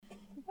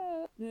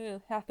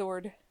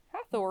Hathord.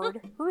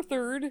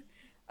 Herthord.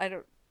 I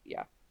don't,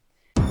 yeah.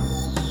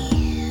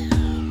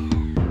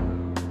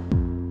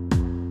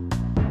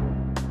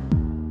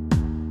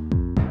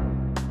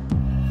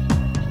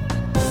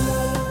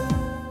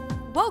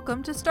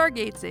 Welcome to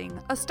Stargazing,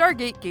 a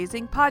Stargate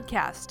gazing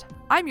podcast.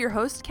 I'm your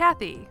host,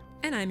 Kathy.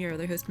 And I'm your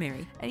other host,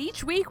 Mary. And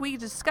each week we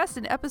discuss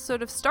an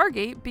episode of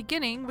Stargate,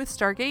 beginning with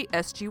Stargate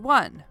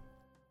SG-1.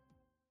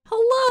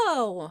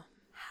 Hello!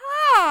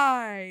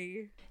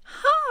 Hi!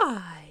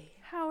 Hi!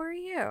 How are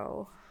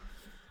you?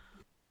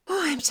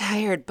 Oh, I'm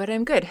tired, but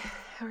I'm good.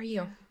 How are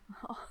you?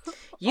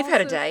 You've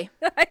had a day.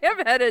 I have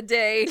had a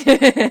day.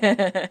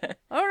 I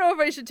don't know if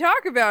I should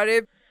talk about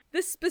it.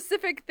 This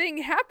specific thing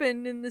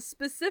happened in this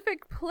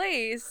specific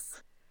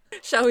place.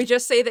 Shall we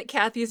just say that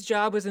Kathy's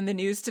job was in the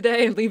news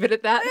today and leave it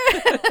at that?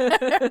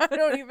 I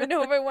don't even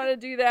know if I want to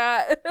do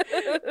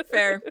that.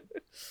 Fair.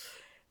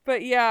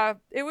 But yeah,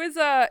 it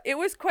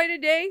was quite a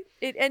day.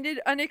 It ended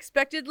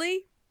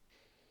unexpectedly,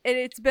 and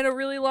it's been a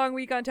really long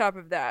week on top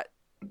of that.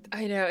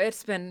 I know,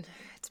 it's been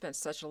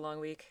such a long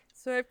week.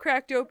 So I've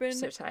cracked open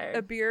So tired.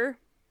 a beer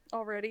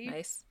already.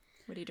 Nice.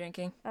 What are you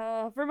drinking?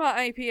 Vermont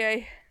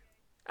IPA.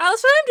 Oh,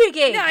 that's what I'm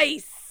drinking!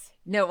 Nice!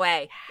 No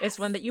way. It's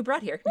one that you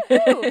brought here.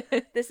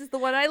 This is the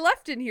one I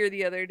left in here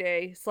the other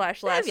day /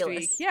 last Fabulous.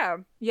 week. Yeah.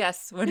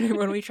 Yes,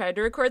 when we tried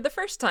to record the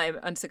first time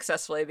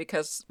unsuccessfully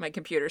because my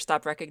computer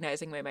stopped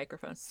recognizing my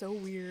microphone. So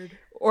weird.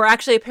 Or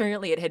actually,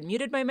 apparently it had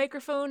muted my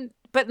microphone,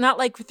 but not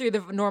like through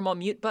the normal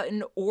mute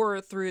button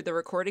or through the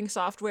recording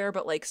software,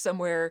 but like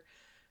somewhere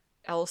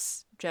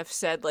else. Jeff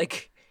said,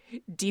 like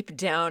deep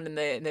down in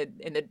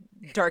the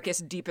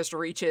darkest, deepest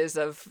reaches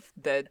of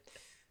the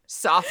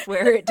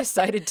software, it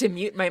decided to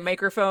mute my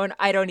microphone.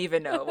 I don't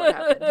even know what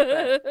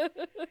happened.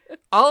 But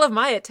all of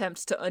my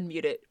attempts to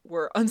unmute it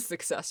were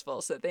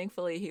unsuccessful, so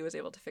thankfully he was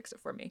able to fix it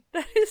for me.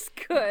 That is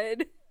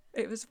good.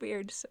 It was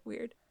weird, so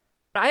weird.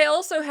 I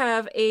also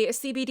have a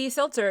CBD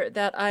seltzer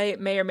that I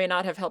may or may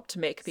not have helped to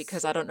make,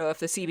 because I don't know if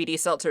the CBD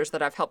seltzers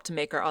that I've helped to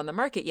make are on the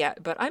market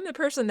yet, but I'm the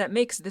person that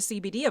makes the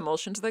CBD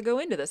emulsions that go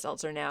into the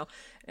seltzer now,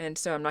 and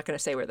so I'm not going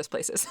to say where this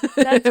place is.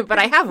 But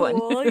I have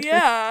cool. one.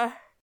 Yeah.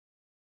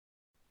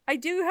 I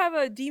do have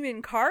a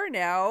demon car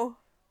now.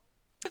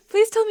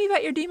 Please tell me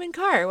about your demon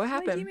car. What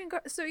happened? My demon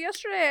car. So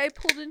yesterday I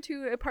pulled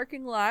into a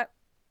parking lot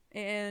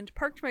and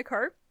parked my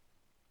car.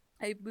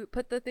 I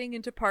put the thing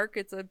into park.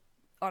 It's a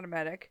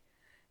automatic.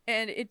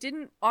 And it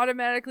didn't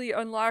automatically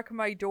unlock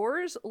my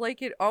doors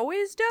like it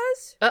always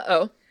does.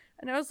 Uh-oh.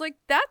 And I was like,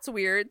 that's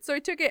weird. So I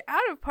took it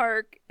out of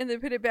park and then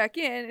put it back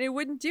in, and it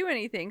wouldn't do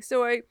anything.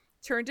 So I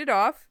turned it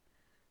off,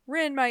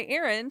 ran my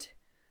errand,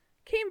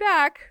 came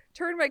back,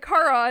 turned my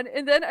car on,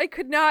 and then I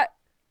could not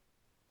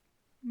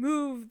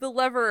move the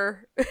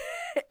lever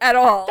at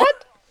all.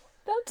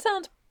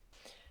 That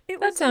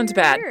sounds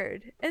bad.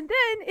 Weird. And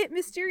then it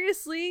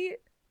mysteriously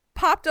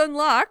popped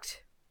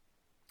unlocked,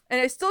 and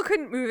I still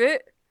couldn't move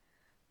it.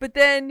 But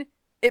then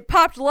it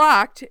popped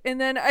locked, and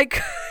then it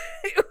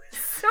was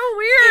so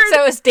weird.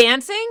 So it was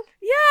dancing?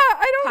 Yeah,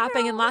 I don't know.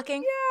 Popping and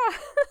locking? Yeah.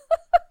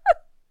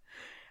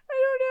 I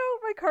don't know.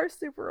 My car's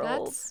super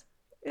old. That's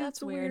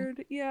It's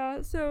weird.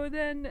 Yeah. So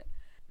then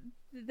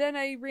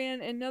I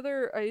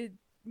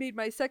made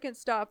my second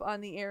stop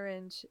on the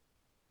errand,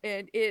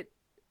 and it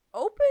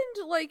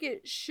opened like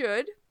it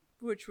should,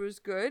 which was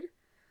good.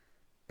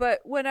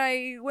 But when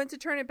I went to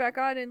turn it back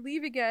on and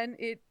leave again,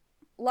 it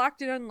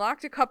locked and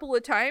unlocked a couple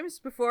of times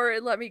before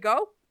it let me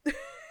go. I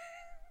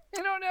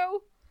don't know.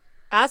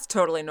 That's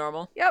totally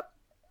normal. Yep.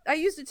 I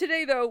used it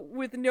today, though,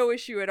 with no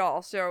issue at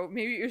all, so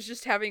maybe it was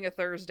just having a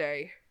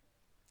Thursday.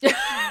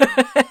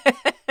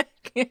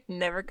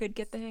 Never could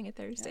get the hang of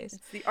Thursdays.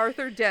 It's the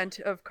Arthur Dent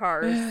of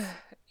cars.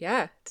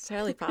 Yeah, it's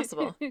entirely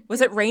possible.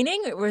 Was it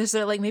raining? Was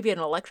there like maybe an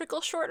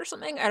electrical short or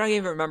something? I don't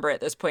even remember at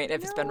this point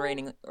if it's been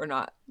raining or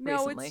not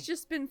recently. No, it's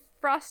just been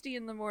frosty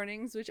in the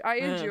mornings, which I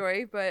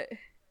enjoy, but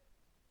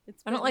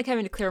I don't like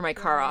having to clear my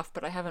car off,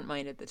 but I haven't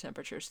minded the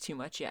temperatures too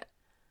much yet.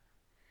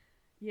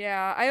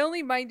 Yeah, I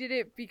only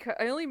minded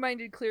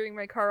clearing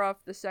my car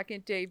off the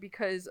second day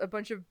because a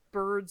bunch of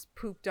birds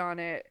pooped on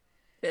it.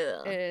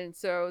 Ugh. And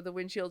so the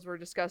windshields were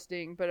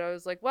disgusting, but I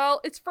was like, well,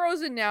 it's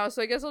frozen now,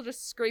 so I guess I'll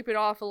just scrape it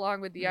off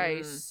along with the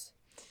ice.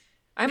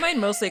 I mind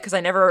mostly because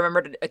I never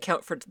remember to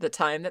account for the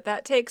time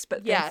that takes,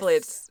 but thankfully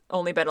it's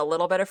only been a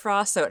little bit of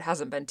frost, so it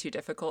hasn't been too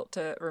difficult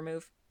to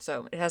remove.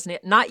 So it has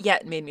not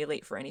yet made me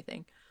late for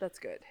anything. That's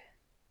good.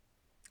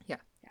 Yeah.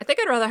 I think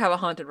I'd rather have a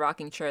haunted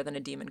rocking chair than a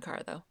demon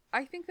car, though.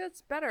 I think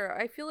that's better.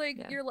 I feel like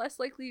you're less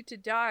likely to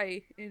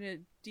die in a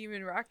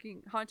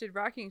haunted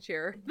rocking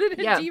chair than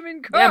a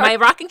demon car. Yeah, my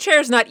rocking chair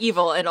is not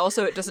evil, and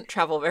also it doesn't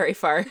travel very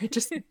far. It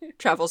just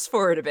travels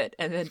forward a bit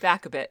and then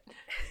back a bit.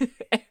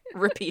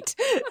 Repeat.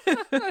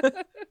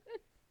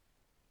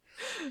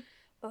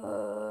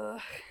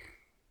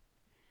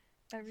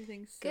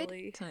 Everything's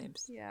silly. Good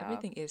times. Yeah.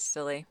 Everything is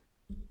silly.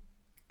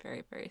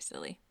 Very, very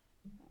silly.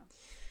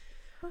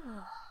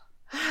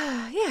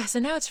 Yeah, so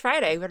now it's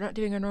Friday. We're not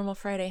doing our normal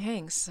Friday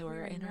hangs, so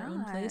we're in our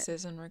own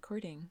places and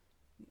recording.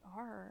 We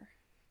are.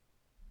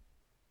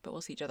 But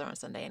we'll see each other on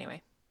Sunday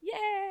anyway.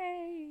 Yay!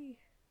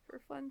 for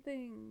fun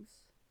things.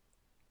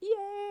 Yay!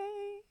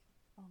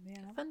 Oh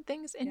man, Fun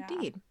things Yeah.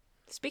 indeed.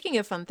 Speaking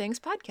of fun things,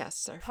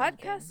 podcasts are fun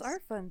podcasts things. are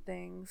fun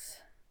things.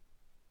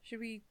 Should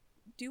we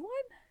do one?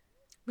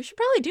 We should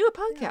probably do a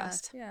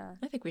podcast. Yeah.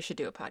 I think we should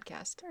do a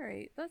podcast. All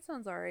right, that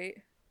sounds all right.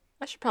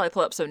 I should probably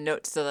pull up some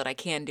notes so that I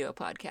can do a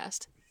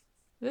podcast.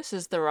 This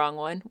is the wrong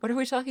one. What are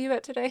we talking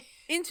about today?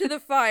 Into the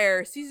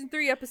Fire, Season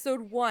 3,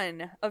 Episode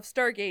 1 of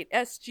Stargate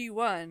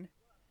SG-1.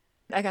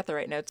 I got the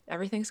right notes.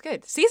 Everything's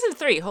good. Season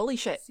 3. Holy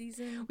shit.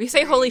 Season We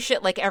say 3. holy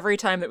shit like every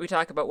time that we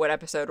talk about what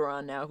episode we're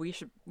on now. We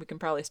can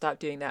probably stop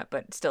doing that,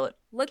 but still it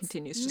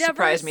continues to never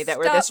surprise me that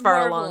we're stop this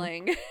far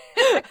marveling.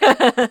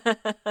 along.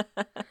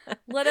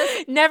 Let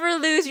us Never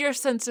lose your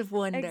sense of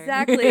wonder.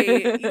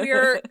 exactly.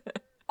 We're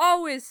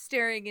always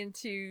staring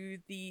into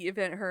the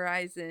event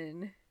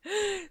horizon.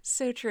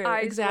 So true.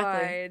 Eyes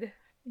exactly. wide.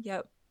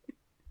 Yep.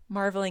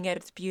 Marveling at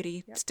its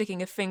beauty,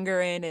 sticking a finger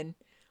in and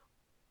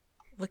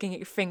looking at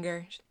your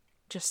finger,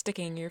 just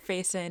sticking your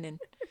face in and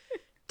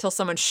till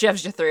someone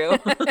shoves you through.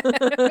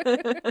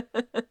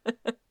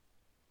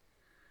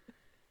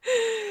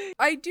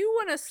 I do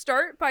want to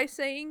start by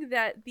saying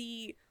that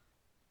the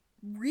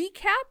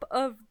recap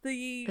of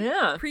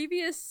the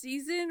previous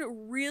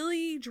season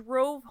really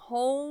drove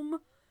home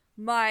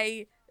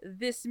my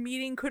this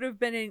meeting could have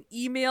been an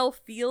email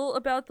feel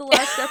about the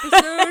last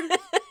episode.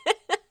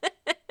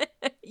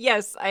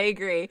 Yes, I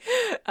agree.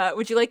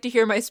 Would you like to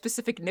hear my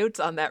specific notes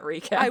on that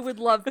recap? I would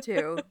love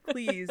to.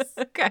 Please.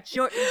 Okay.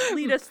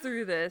 Lead us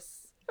through this.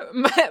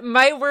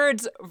 My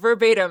words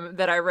verbatim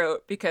that I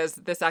wrote, because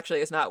this actually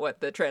is not what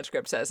the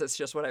transcript says, it's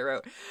just what I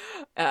wrote,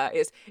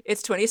 is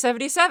it's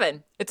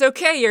 2077. It's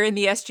okay, you're in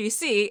the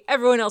SGC.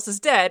 Everyone else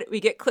is dead. We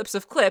get clips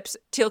of clips.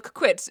 Teal'c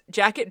quits.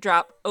 Jacket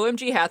drop.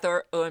 OMG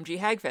Hathor. OMG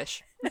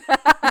Hagfish.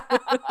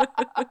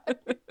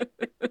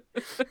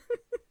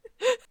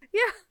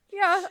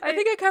 Yeah. I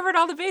think I covered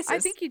all the bases. I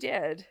think you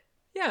did.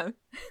 Yeah.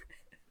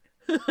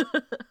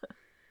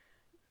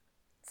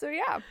 So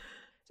yeah.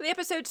 So the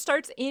episode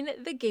starts in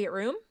the gate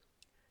room.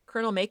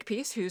 Colonel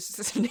Makepeace,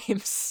 whose name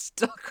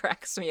still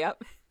cracks me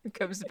up,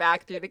 comes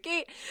back through the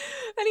gate,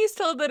 and he's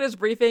told that his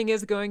briefing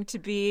is going to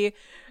be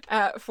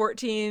at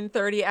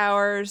 14:30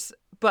 hours,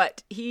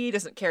 but he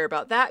doesn't care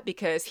about that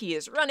because he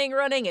is running,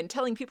 and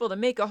telling people to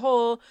make a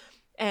hole.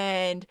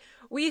 And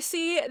we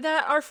see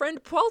that our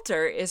friend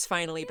Pualter is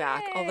finally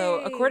back, although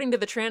according to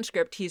the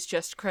transcript, he's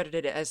just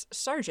credited as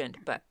Sergeant,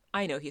 but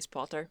I know he's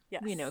Pualter.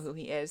 Yes. We know who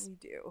he is. We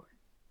do.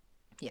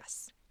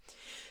 Yes.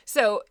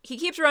 So he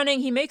keeps running.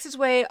 He makes his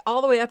way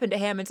all the way up into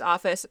Hammond's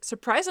office.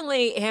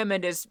 Surprisingly,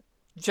 Hammond is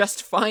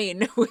just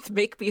fine with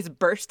Makepeace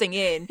bursting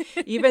in,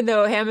 even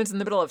though Hammond's in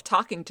the middle of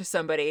talking to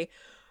somebody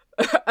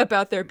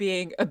about there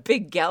being a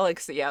big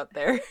galaxy out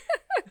there.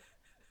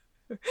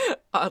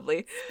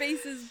 Oddly.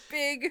 Space is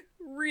big.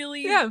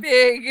 Really Yeah.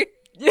 big.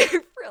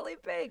 Really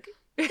big.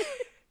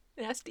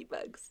 Nasty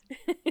bugs.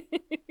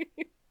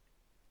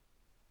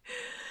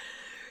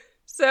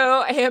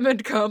 So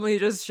Hammond calmly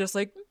just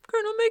like,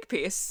 Colonel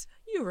Makepeace,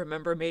 you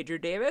remember Major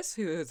Davis,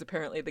 who is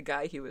apparently the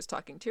guy he was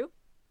talking to.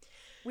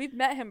 We've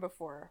met him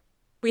before.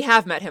 We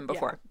have met him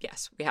before. Yeah.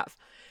 Yes, we have.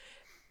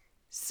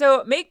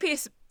 So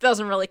Makepeace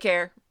doesn't really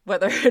care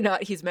whether or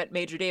not he's met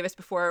Major Davis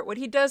before. What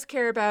he does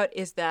care about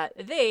is that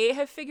they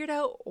have figured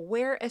out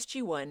where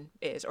SG-1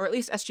 is, or at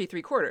least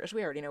SG-3/4.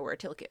 We already know where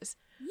Teal'c is.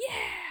 Yeah.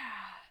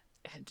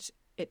 And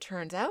it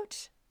turns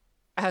out,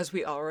 as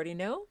we already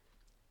know,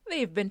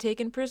 they've been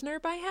taken prisoner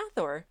by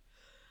Hathor.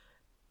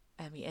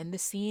 And we end the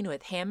scene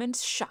with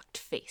Hammond's shocked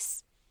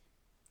face.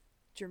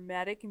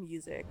 Dramatic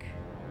music.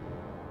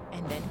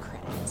 And then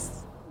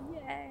credits.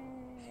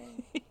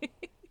 Yay.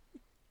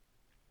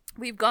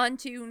 We've gone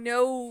to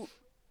no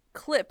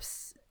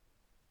clips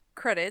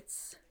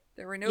credits.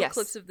 There were no Yes.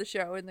 clips of the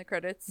show in the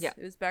credits. Yeah.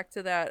 It was back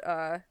to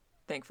that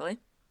Thankfully.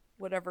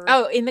 whatever.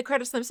 Oh, in the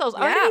credits themselves.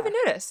 Oh, I didn't Yeah. even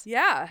notice.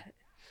 Yeah.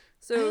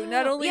 So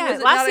not only yeah, was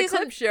it last not season- a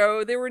clip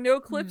show, there were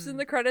no clips in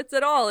the credits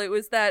at all. It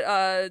was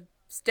that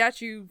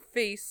statue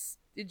face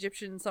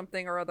Egyptian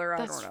something or other.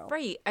 That's I don't know.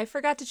 right. I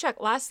forgot to check.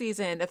 Last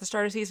season, at the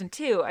start of season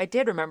 2, I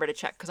did remember to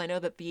check because I know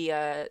that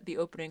the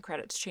opening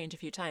credits change a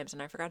few times,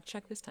 and I forgot to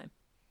check this time.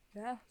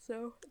 Yeah,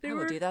 so I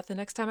will do that the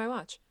next time I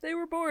watch. they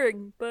were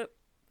boring, but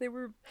they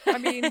were, I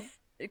mean,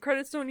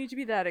 credits don't need to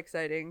be that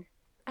exciting.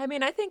 I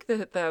mean, I think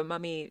that the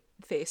mummy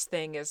face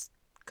thing is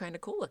kind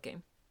of cool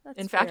looking. That's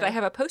In fact, fair. I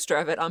have a poster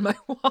of it on my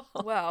wall.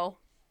 Well,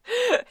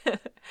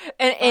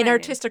 an Fine.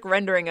 artistic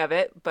rendering of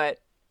it, but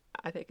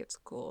I think it's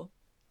cool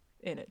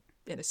in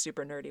a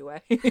super nerdy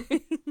way.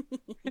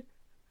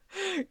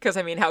 Because,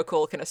 I mean, how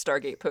cool can a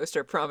Stargate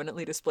poster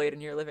prominently displayed in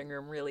your living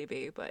room really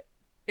be? But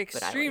I like it,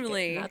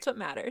 extremely, and that's what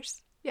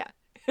matters. Yeah.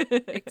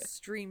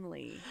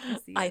 extremely.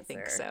 Is the I think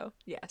answer. so.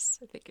 Yes,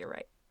 I think you're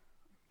right.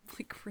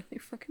 Like really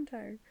fucking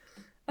tired.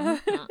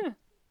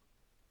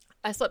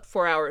 I slept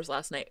 4 hours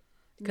last night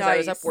because I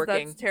was up Nice,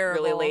 working that's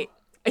terrible. really late.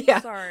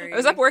 Yeah, Sorry. I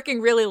was up working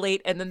really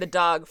late, and then the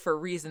dog, for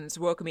reasons,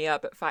 woke me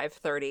up at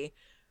 5:30,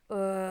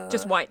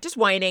 just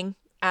whining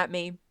at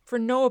me for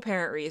no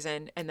apparent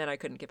reason, and then I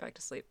couldn't get back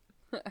to sleep.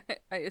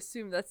 I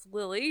assume that's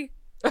Lily.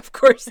 Of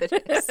course it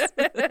is.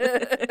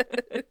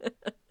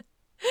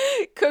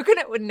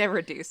 Coconut would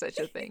never do such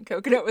a thing.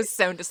 Coconut was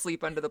sound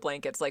asleep under the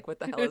blankets like, what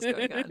the hell is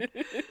going on?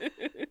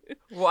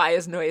 Why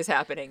is noise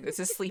happening? This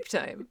is sleep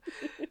time.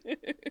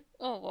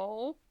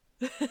 Oh.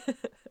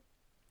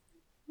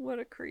 What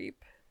a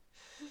creep.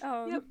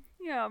 Yep.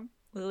 Yeah.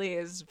 Lily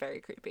is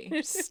very creepy.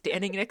 Just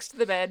standing next to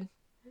the bed,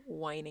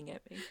 whining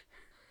at me.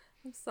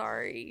 I'm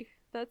sorry.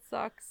 That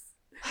sucks.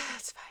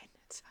 It's fine.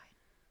 It's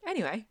fine.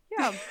 Anyway.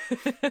 Yeah.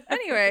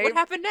 Anyway. What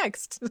happened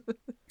next?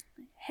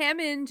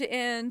 Hammond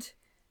and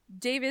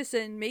Davis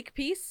and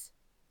Makepeace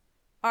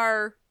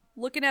are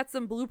looking at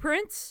some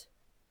blueprints.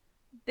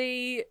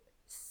 They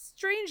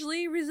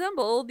strangely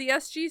resemble the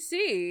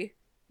SGC,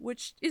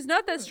 which is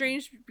not that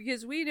strange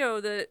because we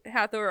know that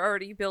Hathor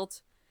already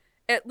built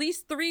at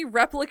least 3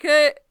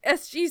 replica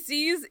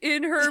SGCs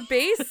in her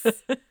base.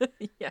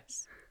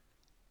 Yes.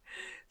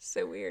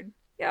 So weird.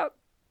 Yep.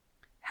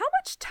 How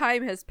much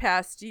time has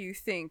passed, do you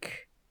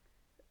think,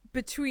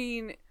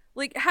 between,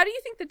 like, how do you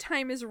think the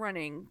time is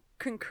running?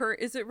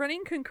 Is it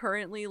running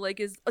concurrently?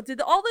 Like,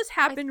 did all this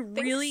happen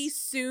really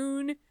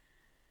soon?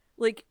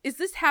 Like, is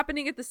this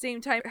happening at the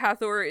same time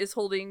Hathor is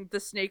holding the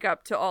snake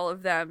up to all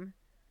of them?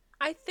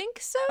 I think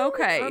so.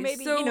 Okay. Or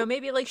maybe, so,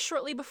 maybe like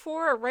shortly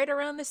before or right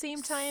around the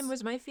same time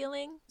was my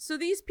feeling. So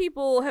these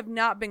people have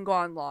not been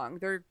gone long.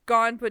 They're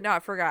gone but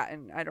not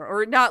forgotten.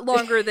 Or not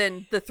longer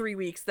than the 3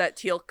 weeks that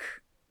Teal'c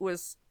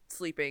was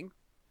sleeping.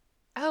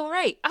 Oh,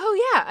 right.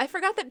 Oh, yeah. I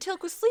forgot that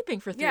Teal'c was sleeping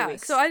for 3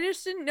 weeks. So I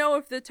just didn't know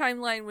if the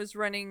timeline was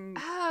running.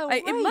 Oh,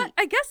 right.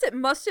 I guess it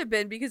must have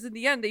been because in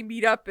the end they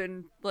meet up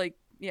and, like,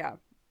 yeah.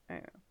 I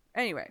don't know.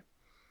 Anyway.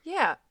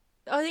 Yeah.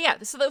 Oh,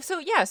 yeah.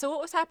 So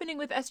what was happening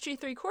with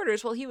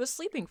SG3/4 while he was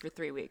sleeping for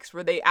 3 weeks?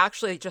 Were they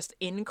actually just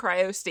in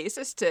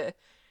cryostasis to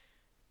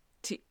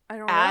I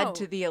don't add know.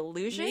 to the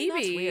illusion?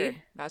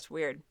 Maybe. That's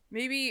weird.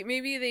 Maybe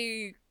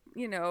they,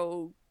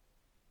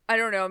 I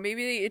don't know.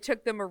 Maybe it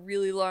took them a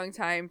really long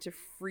time to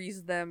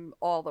freeze them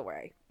all the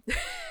way.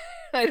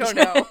 I don't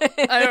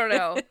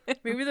know.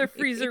 Maybe their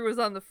freezer was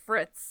on the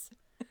fritz.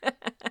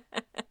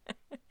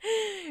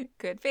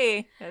 Could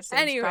be. That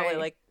seems probably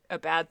like a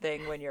bad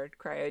thing when you're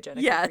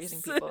cryogenically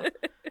freezing people.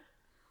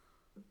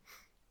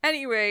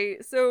 Anyway,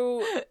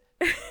 so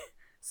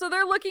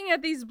they're looking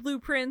at these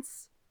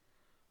blueprints,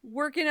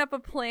 working up a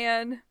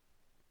plan.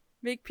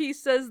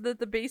 Makepeace says that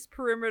the base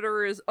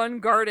perimeter is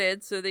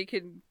unguarded, so they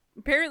can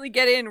apparently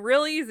get in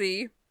real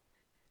easy.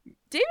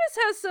 Davis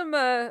has some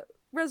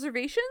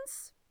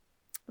reservations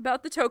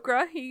about the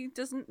Tok'ra. He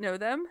doesn't know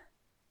them.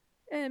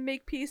 And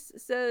Makepeace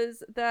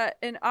says that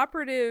an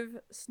operative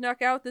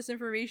snuck out this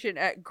information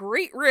at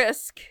great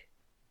risk.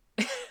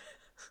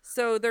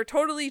 So they're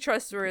totally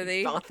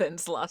trustworthy.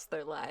 Dolphins lost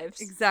their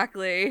lives.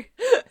 Exactly.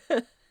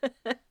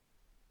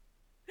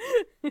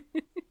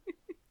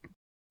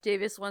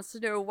 Davis wants to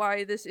know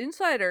why this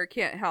insider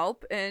can't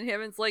help, and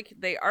Hammond's like,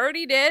 they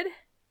already did.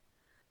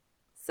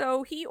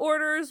 So he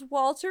orders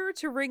Walter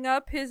to ring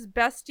up his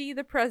bestie,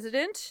 the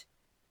president.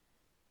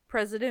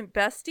 President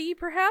Bestie,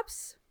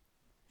 perhaps?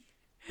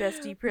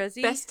 Bestie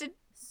Prezi?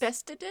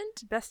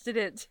 Bestident?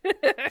 Bestident.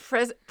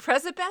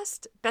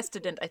 Prezibest?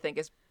 Bestident, I think,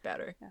 is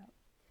better. Yeah.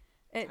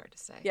 It's hard to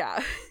say.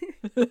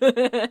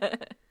 Yeah.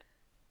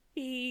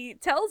 He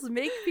tells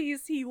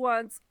Makepeace he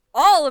wants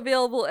all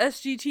available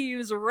SG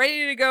teams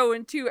ready to go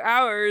in 2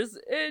 hours.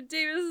 And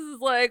Davis is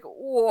like,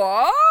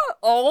 what?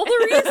 All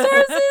the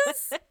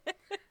resources?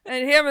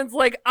 And Hammond's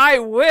like, I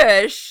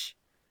wish.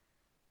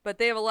 But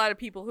they have a lot of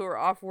people who are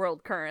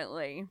off-world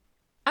currently.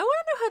 I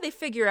want to know how they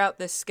figure out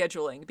this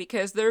scheduling,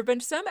 because there have been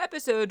some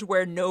episodes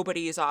where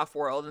nobody is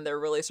off-world, and they're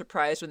really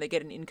surprised when they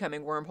get an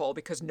incoming wormhole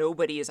because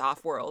nobody is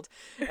off-world.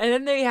 And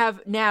then they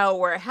have now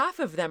where half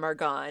of them are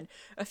gone.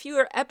 A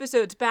few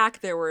episodes back,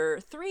 there were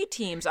 3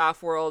 teams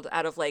off-world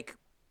out of, like,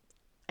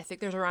 I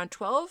think there's around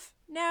 12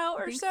 now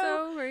or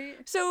so. Right?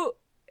 So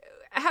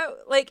how,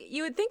 like,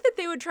 you would think that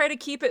they would try to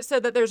keep it so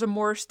that there's a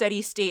more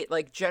steady state,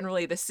 like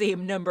generally the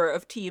same number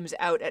of teams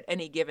out at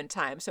any given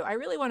time. So I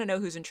really want to know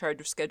who's in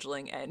charge of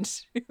scheduling and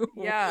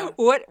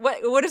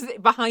what is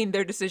behind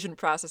their decision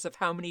process of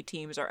how many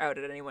teams are out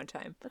at any one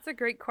time. That's a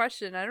great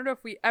question. I don't know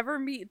if we ever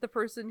meet the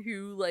person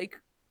who,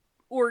 like,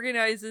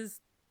 organizes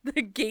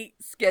the gate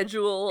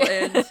schedule,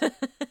 and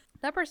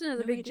that person has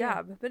a big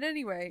job. But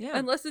anyway,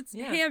 unless it's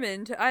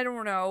Hammond, I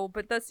don't know.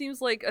 But that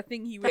seems like a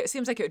thing he would... It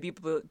seems like it would be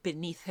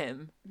beneath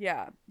him.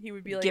 Yeah, he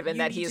would be like, given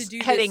that he's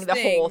heading the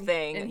whole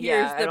thing. And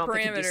yeah, the I don't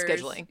parameters. think he'd be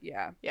scheduling.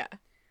 Yeah. I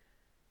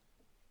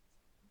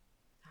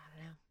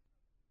don't know.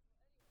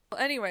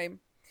 Well, anyway,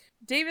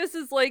 Davis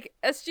is like,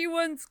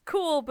 SG1's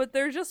cool, but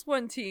they're just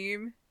one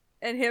team.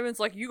 And Hammond's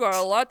like, you got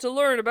a lot to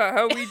learn about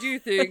how we do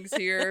things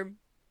here.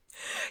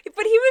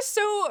 But he was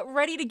so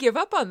ready to give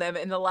up on them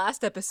in the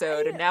last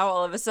episode, and now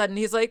all of a sudden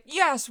he's like,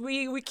 yes,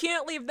 we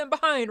can't leave them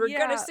behind. We're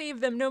gonna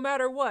save them no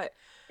matter what.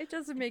 It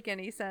doesn't make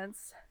any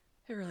sense.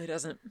 It really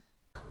doesn't.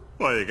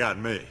 Well, you got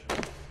me.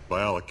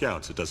 By all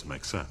accounts, it doesn't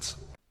make sense.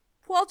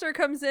 Walter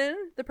comes in.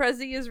 The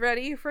Prezi is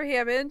ready for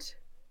Hammond.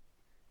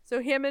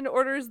 So Hammond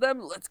orders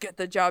them, let's get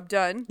the job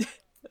done.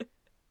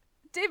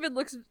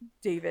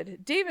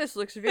 Davis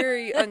looks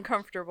very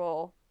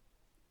uncomfortable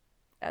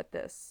at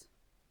this.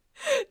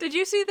 Did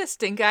you see the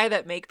stink eye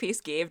that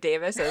Makepeace gave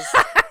Davis as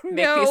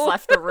No. Makepeace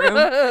left the room?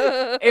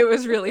 It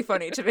was really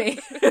funny to me.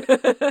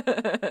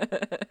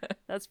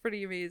 That's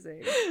pretty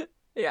amazing.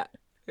 Yeah,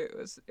 it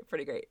was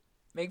pretty great.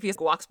 Makepeace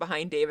walks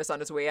behind Davis on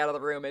his way out of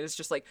the room and is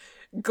just like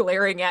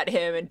glaring at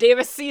him, and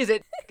Davis sees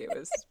it. It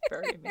was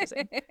very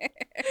amazing.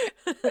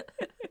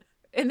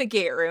 In the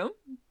gate room,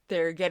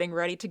 they're getting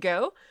ready to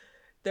go.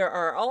 There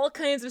are all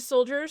kinds of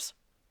soldiers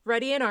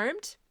ready and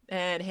armed,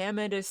 and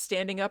Hammond is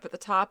standing up at the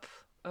top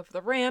of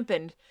the ramp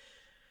and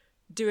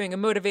doing a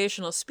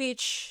motivational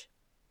speech,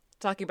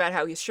 talking about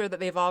how he's sure that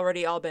they've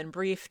already all been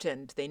briefed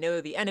and they know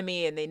the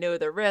enemy and they know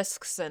the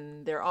risks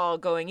and they're all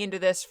going into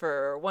this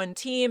for one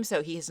team,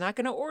 so he's not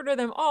going to order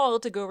them all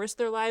to go risk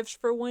their lives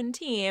for one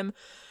team.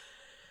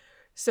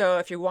 So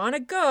if you want to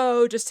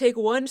go, just take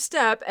one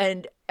step,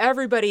 and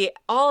everybody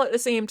all at the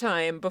same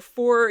time,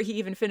 before he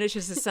even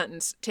finishes his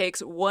sentence,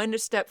 takes one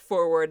step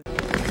forward,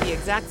 the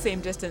exact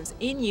same distance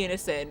in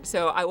unison.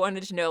 So I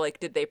wanted to know, like,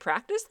 did they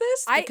practice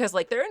this? Because,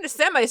 like, they're in a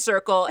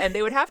semicircle, and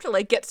they would have to,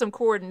 like, get some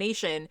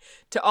coordination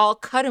to all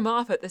cut him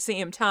off at the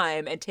same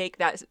time and take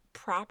that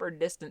proper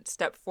distance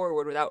step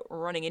forward without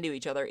running into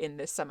each other in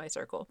this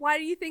semicircle. Why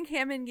do you think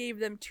Hammond gave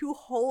them 2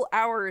 whole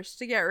hours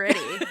to get ready?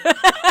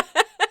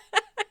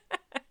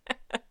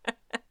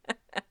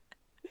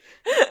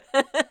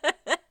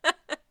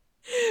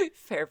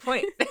 Fair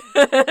point.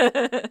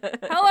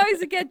 How long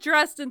does it get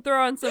dressed and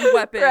throw on some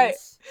weapons? Right.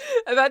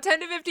 About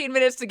 10 to 15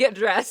 minutes to get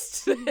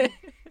dressed. And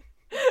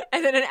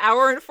then an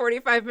hour and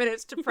 45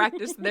 minutes to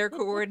practice their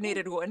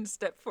coordinated one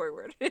step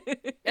forward.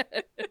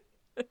 I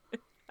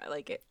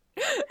like it.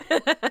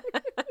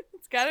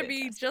 It's gotta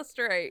be just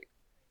right.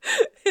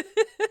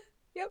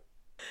 Yep.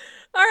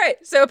 All right.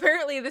 So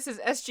apparently this is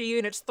SG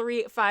Units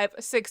 3, 5,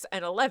 6,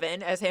 and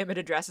 11 as Hammond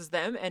addresses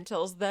them and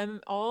tells them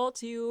all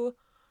to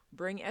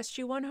bring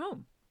SG-1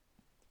 home.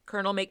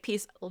 Colonel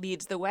Makepeace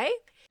leads the way.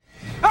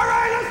 All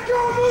right, let's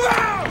go, move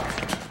out!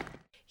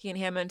 He and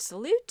Hammond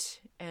salute,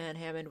 and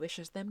Hammond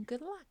wishes them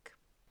good luck.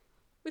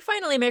 We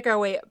finally make our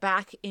way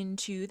back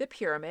into the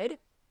pyramid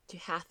to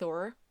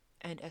Hathor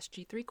and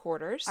SG-3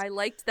 quarters. I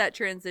liked that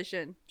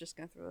transition. Just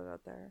gonna throw that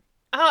out there.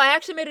 Oh, I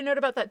actually made a note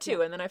about that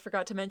too, and then I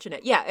forgot to mention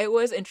it. Yeah, it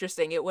was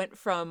interesting. It went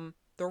from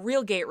the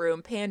real gate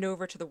room, panned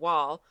over to the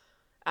wall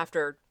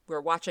after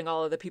we're watching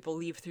all of the people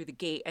leave through the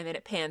gate, and then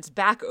it pans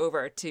back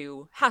over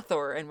to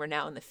Hathor, and we're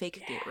now in the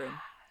fake gate room.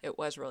 It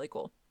was really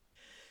cool.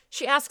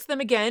 She asks them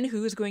again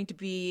who's going to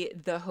be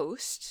the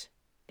host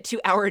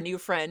to our new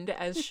friend,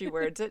 as she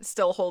words it,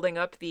 still holding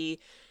up the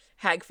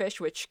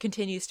hagfish, which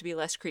continues to be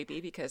less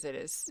creepy because it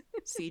is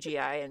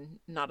CGI and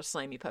not a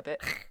slimy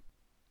puppet.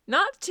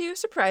 Not too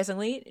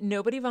surprisingly,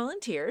 nobody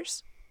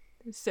volunteers.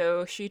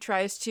 So she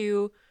tries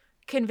to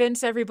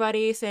convince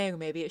everybody, saying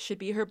maybe it should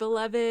be her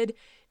beloved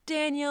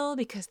Daniel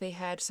because they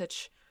had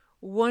such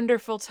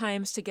wonderful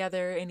times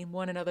together in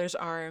one another's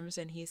arms.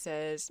 And he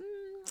says,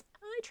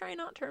 I try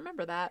not to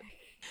remember that.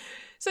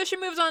 So she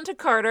moves on to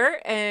Carter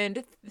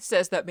and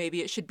says that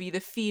maybe it should be the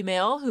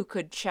female who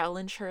could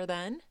challenge her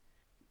then.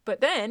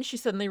 But then she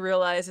suddenly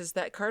realizes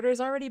that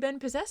Carter's already been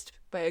possessed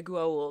by a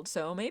Goa'uld,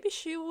 so maybe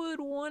she would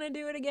want to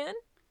do it again.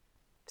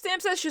 Sam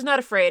says she's not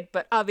afraid,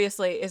 but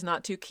obviously is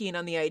not too keen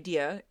on the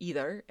idea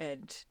either,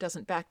 and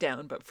doesn't back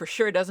down, but for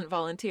sure doesn't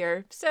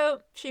volunteer.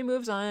 So she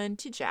moves on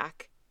to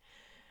Jack.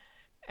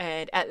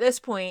 And at this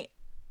point,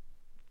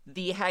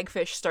 the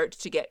hagfish starts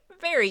to get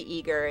very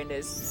eager and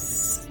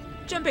is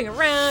jumping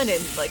around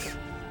and like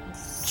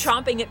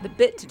chomping at the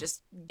bit to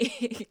just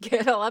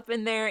get all up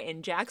in there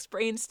in Jack's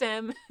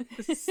brainstem.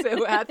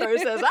 So Hathor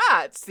says,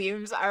 it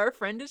seems our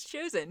friend is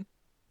chosen.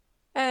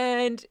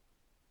 And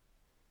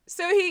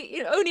so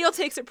O'Neill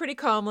takes it pretty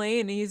calmly,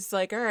 and he's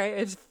like, all right,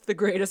 if the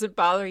gray doesn't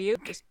bother you,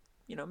 just,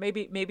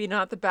 maybe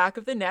not the back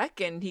of the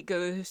neck. And he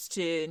goes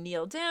to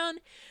kneel down,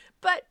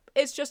 but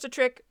it's just a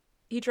trick.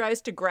 He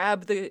tries to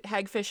grab the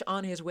hagfish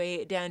on his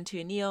way down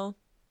to kneel.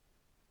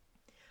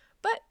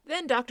 But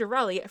then Dr.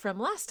 Raleigh from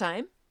last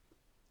time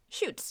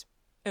shoots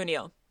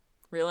O'Neill,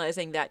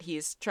 realizing that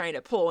he's trying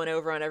to pull one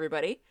over on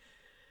everybody.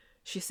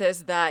 She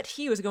says that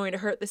he was going to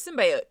hurt the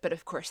symbiote, but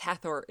of course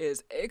Hathor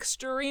is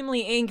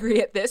extremely angry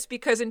at this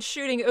because in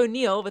shooting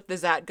O'Neill with the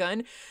Zat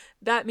gun,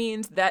 that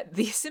means that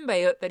the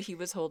symbiote that he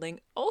was holding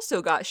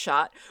also got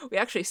shot. We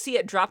actually see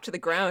it drop to the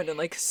ground and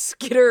like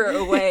skitter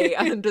away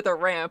under the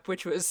ramp,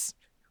 which was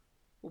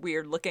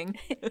weird looking.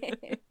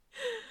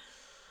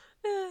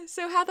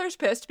 So Hathor's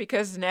pissed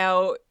because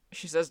now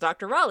she says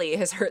Dr. Raleigh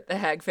has hurt the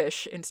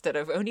hagfish instead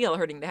of O'Neill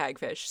hurting the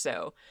hagfish,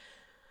 so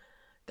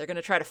they're going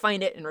to try to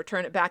find it and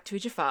return it back to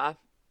Jaffa,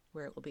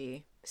 where it will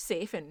be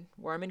safe and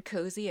warm and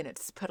cozy in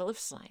its puddle of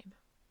slime.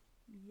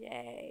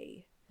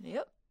 Yay.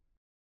 Yep.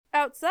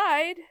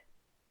 Outside,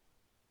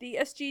 the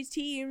SG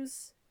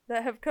teams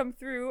that have come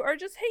through are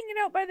just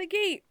hanging out by the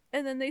gate,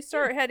 and then they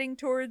start heading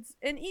towards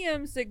an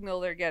EM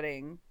signal they're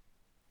getting.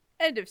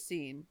 End of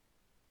scene.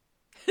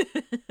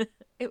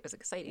 It was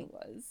exciting. It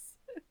was.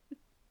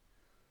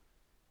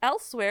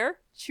 Elsewhere,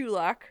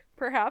 Chulak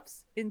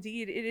perhaps.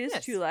 Indeed, it is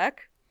Yes. Chulak.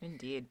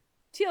 Indeed.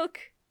 Teal'c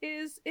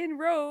is in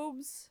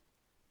robes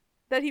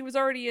that he was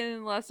already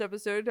in last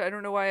episode. I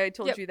don't know why I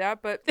told Yep. you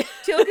that, but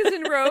Teal'c is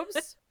in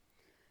robes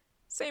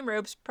Same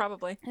robes,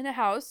 probably. in a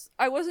house.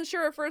 I wasn't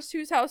sure at first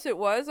whose house it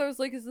was. I was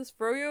like, is this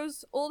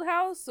Froyo's old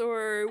house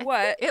or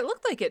what? It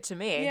looked like it to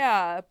me.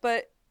 Yeah,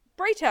 but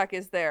Braytak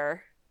is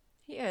there,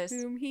 He is.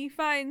 whom he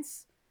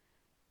finds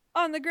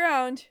on the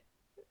ground,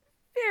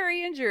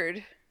 very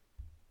injured.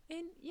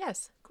 And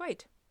yes,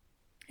 quite.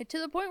 And to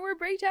the point where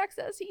Braytak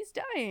says he's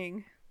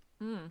dying.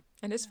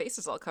 And his face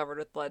is all covered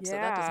with blood, so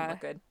that doesn't Yeah. look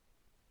good.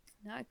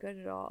 Not good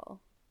at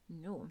all.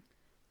 No.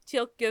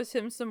 Teal'c gives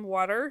him some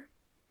water,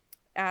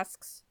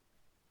 asks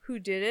who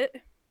did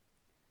it.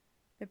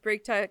 And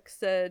Braytak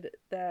said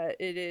that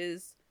it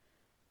is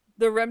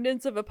the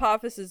remnants of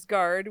Apophis'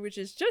 guard, which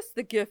is just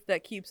the gift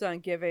that keeps on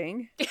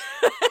giving.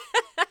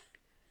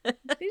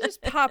 They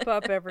just pop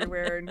up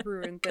everywhere and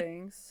ruin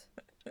things.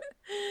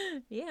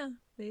 Yeah,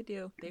 they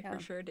do. They Yeah. for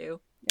sure do.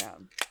 Yeah.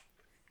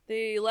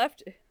 They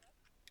left.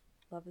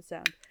 Love the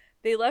sound.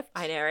 They left.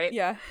 I know, right?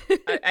 Yeah.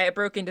 I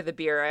broke into the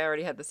beer. I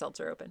already had the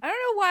seltzer open. I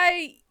don't know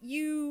why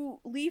you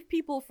leave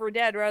people for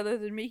dead rather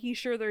than making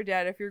sure they're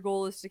dead if your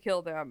goal is to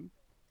kill them.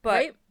 But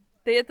Right?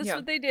 that's Yeah.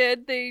 what they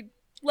did. They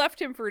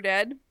left him for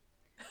dead.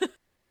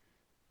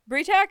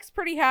 Braytak's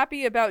pretty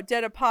happy about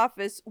dead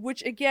Apophis,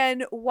 which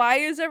again, why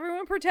is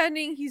everyone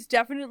pretending he's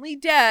definitely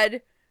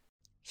dead?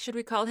 Should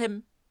we call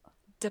him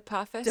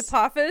Depophis?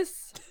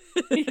 Apophis?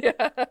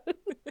 Yeah.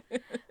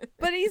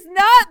 But he's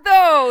not,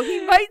 though.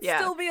 He might Yeah.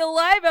 still be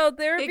alive out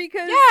there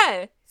because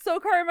Yeah,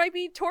 Sokar might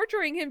be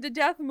torturing him to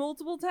death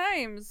multiple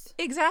times.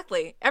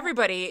 exactly.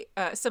 Everybody,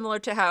 similar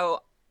to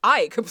how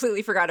I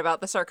completely forgot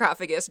about the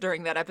sarcophagus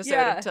during that episode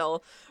Yeah.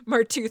 until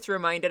Martooth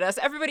reminded us.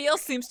 Everybody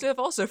else seems to have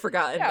also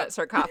forgotten Yeah. that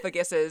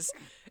sarcophaguses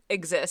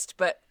exist,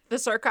 but the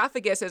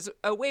sarcophagus is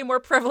a way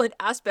more prevalent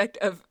aspect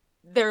of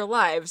their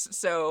lives,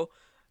 so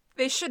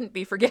they shouldn't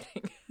be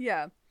forgetting.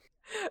 Yeah.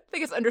 I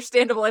think it's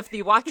understandable if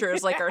the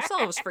watchers like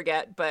ourselves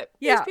forget, but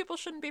Yeah. these people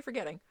shouldn't be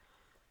forgetting.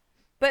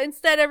 But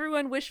instead,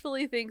 everyone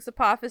wishfully thinks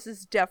Apophis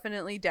is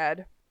definitely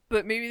dead.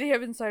 But maybe they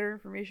have insider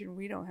information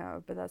we don't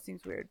have, but that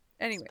seems weird.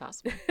 Anyway. It's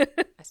possible,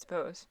 I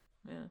suppose.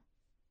 Yeah.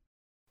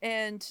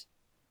 And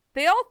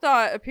they all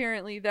thought,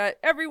 apparently, that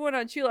everyone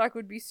on Chulak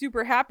would be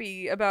super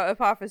happy about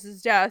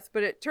Apophis' death,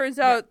 but it turns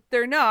out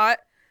they're not.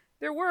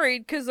 They're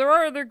worried because there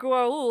are other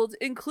Goa'uld,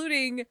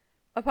 including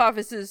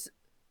Apophis'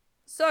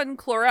 son,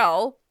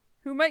 Chlorel,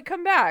 who might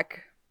come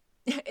back.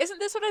 Isn't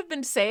this what I've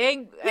been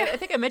saying? I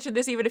think I mentioned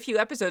this even a few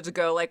episodes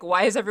ago. Like,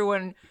 why is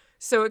everyone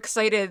so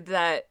excited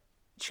that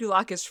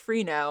Chulak is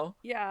free now?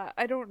 Yeah,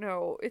 I don't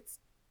know. It's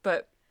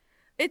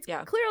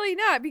Yeah. clearly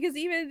not, because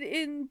even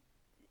in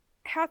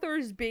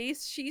Hathor's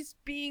base, she's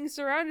being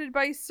surrounded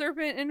by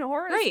Serpent and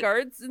Horus Right.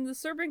 guards, and the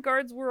Serpent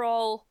guards were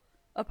all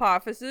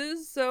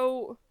Apophyses,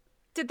 so...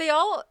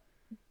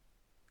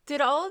 Did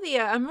all of the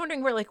I'm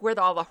wondering where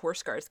all the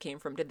horse guards came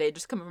from. Did they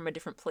just come from a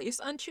different place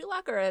on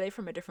Chulak, or are they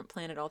from a different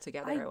planet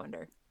altogether? I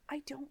wonder. I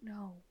don't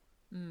know.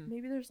 Mm,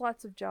 Maybe there's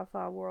lots of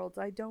Jaffa worlds.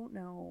 I don't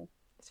know.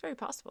 it's very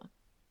possible.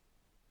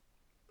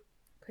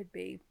 Could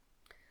be.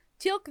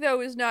 Teal'c,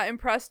 though, is not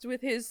impressed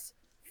with his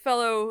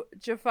fellow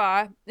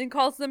Jaffa and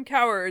calls them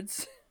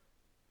cowards.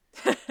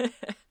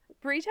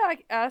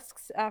 Braytak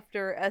asks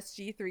after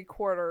SG3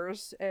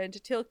 quarters, and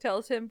Teal'c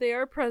tells him they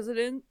are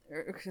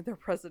they're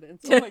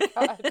presidents. Oh my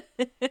god.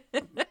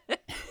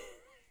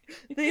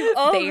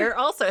 They are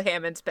also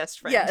Hammond's best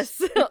friends.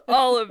 Yes,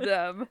 all of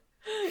them.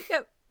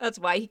 Yep. That's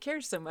why he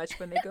cares so much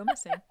when they go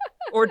missing.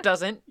 Or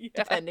doesn't, Yeah.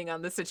 depending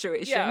on the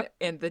situation Yeah.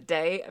 and the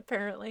day,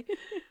 apparently.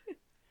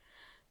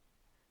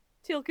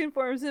 Teal'c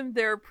informs him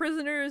they're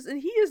prisoners,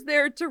 and he is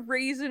there to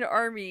raise an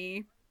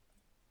army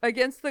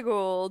against the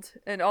Goa'uld,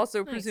 and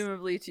also Nice.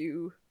 presumably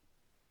to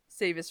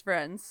save his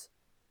friends.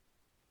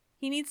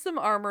 He needs some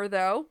armor,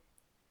 though.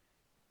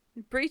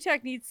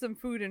 Braytak needs some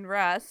food and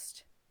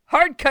rest.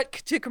 Hard cut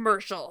to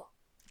commercial.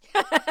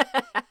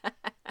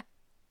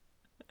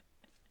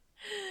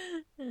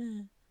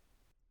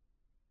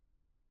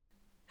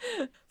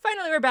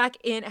 Finally, we're back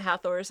in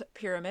Hathor's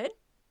pyramid.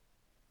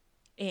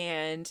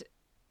 And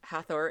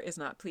Hathor is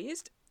not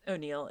pleased.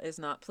 O'Neill is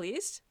not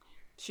pleased.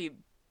 She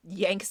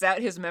yanks out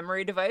his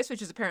memory device,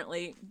 which is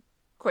apparently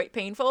quite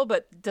painful,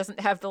 but doesn't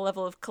have the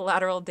level of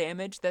collateral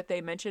damage that they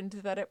mentioned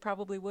that it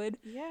probably would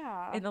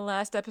Yeah. in the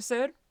last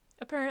episode,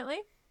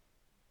 apparently.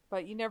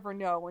 But you never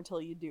know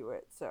until you do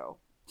it, so.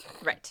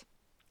 Right.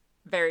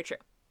 Very true.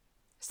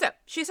 So,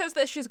 she says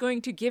that she's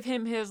going to give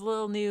him his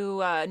little new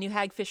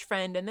hagfish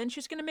friend, and then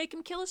she's going to make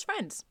him kill his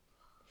friends.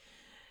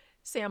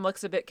 Sam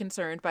looks a bit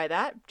concerned by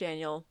that.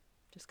 Daniel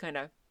just kind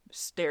of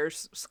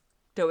stares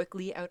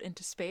stoically out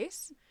into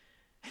space.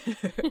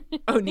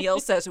 O'Neill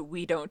says,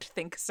 "We don't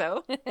think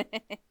so."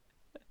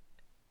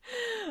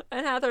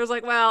 And Hathor's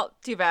like, "Well,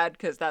 too bad,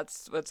 because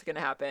that's what's going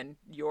to happen.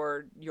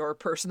 Your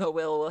personal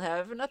will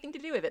have nothing to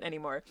do with it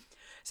anymore."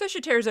 So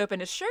she tears open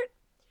his shirt.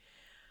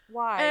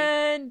 Why?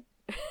 And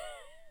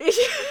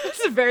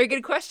It's a very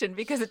good question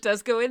because it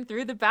does go in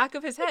through the back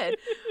of his head,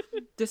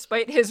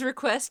 despite his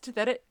request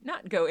that it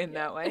not go in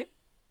that way.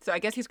 So I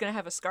guess he's going to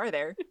have a scar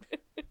there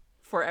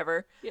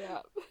forever. Yeah.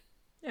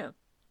 Yeah.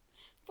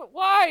 But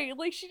why?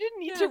 Like, she didn't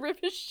need to rip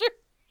his shirt.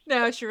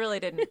 No, she really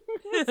didn't.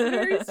 It's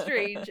very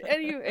strange.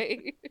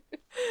 Anyway.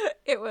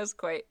 It was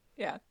quite,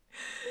 yeah.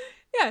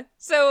 Yeah,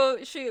 so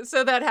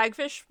that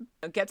hagfish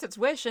gets its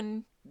wish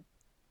and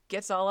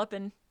gets all up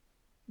in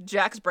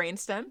Jack's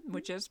brainstem,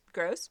 which is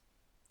gross.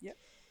 Yep.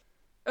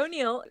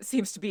 O'Neill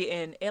seems to be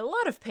in a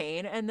lot of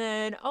pain, and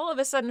then all of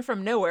a sudden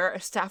from nowhere, a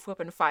staff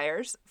weapon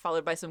fires,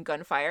 followed by some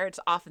gunfire. It's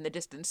off in the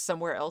distance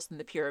somewhere else in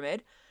the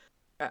pyramid.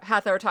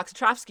 Hathor talks to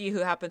Trotsky, who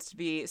happens to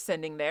be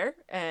sending there,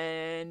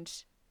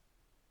 and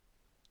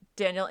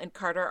Daniel and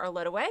Carter are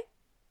led away.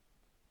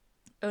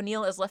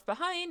 O'Neill is left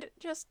behind,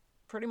 just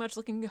pretty much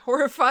looking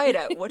horrified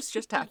at what's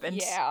just happened.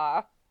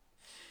 Yeah.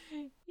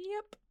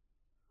 Yep.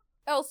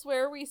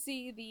 Elsewhere, we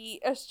see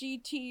the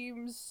SG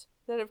teams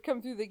that have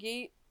come through the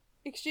gate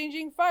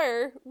exchanging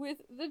fire with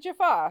the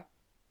Jaffa.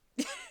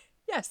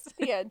 Yes.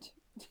 The end.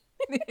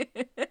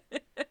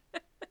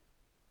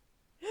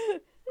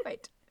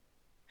 Right.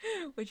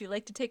 Would you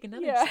like to take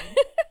another Yeah. scene?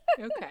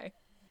 Okay.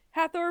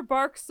 Hathor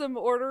barks some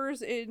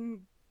orders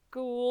in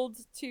gold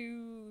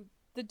to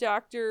the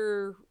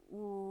Dr.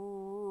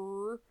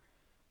 Raleigh?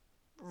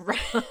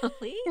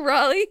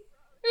 Raleigh.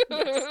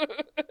 Yes.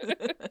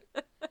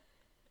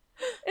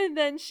 And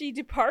then she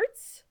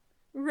departs.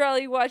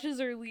 Raleigh watches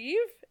her leave,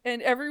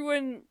 and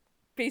everyone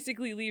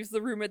basically leaves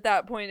the room at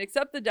that point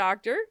except the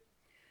doctor.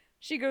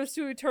 She goes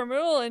to a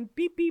terminal and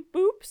beep beep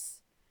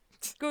boops.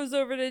 Goes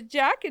over to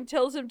Jack and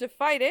tells him to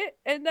fight it,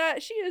 and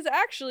that she is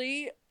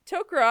actually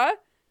Tok'ra,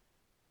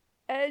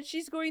 and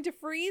she's going to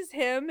freeze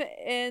him,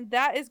 and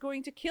that is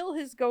going to kill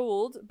his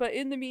gold, but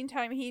in the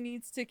meantime he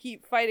needs to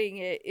keep fighting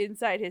it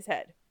inside his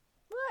head.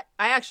 What?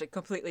 I actually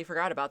completely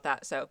forgot about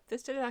that, so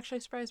this did actually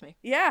surprise me.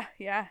 Yeah.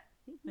 Yeah.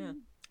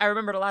 I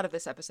remembered a lot of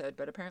this episode,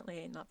 but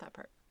apparently not that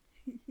part.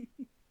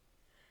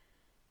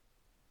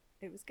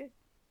 It was good.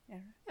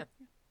 Yeah.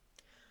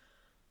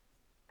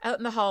 Out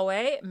in the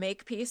hallway,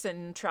 Makepeace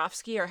and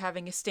Trotsky are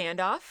having a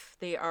standoff.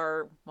 They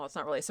are, well, it's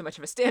not really so much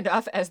of a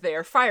standoff as they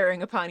are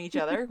firing upon each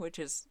other, which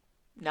is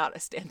not a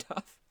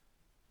standoff.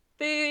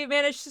 They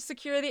manage to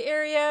secure the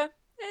area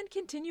and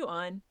continue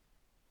on.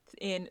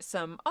 In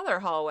some other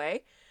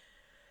hallway,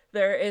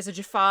 there is a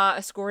Jaffa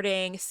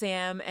escorting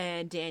Sam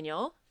and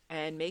Daniel,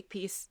 and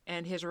Makepeace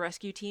and his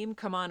rescue team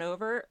come on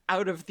over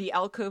out of the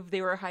alcove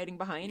they were hiding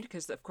behind,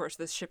 because of course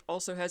this ship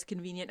also has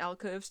convenient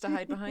alcoves to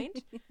hide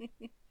behind.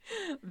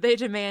 They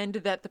demand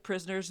that the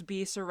prisoners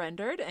be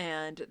surrendered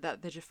and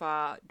that the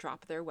Jaffa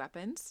drop their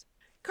weapons.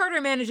 Carter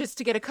manages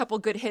to get a couple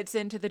good hits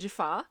into the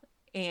Jaffa,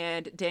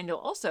 and Daniel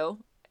also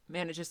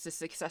manages to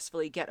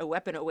successfully get a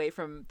weapon away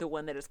from the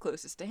one that is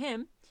closest to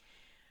him.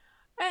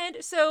 And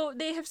so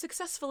they have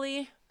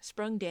successfully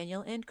sprung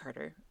Daniel and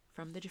Carter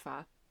from the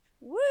Jaffa.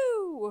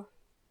 Woo!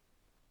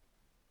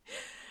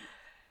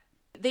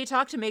 They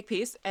talk to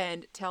Makepeace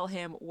and tell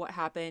him what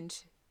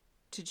happened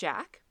to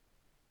Jack.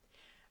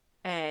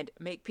 And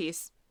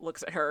Makepeace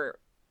looks at her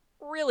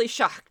really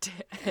shocked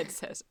and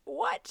says,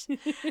 "What?"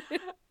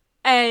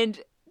 And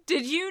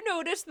did you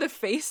notice the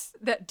face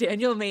that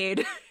Daniel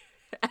made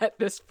at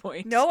this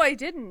point? No, I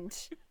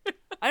didn't.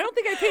 I don't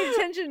think I paid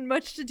attention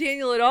much to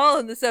Daniel at all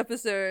in this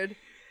episode.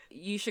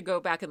 You should go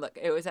back and look.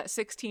 It was at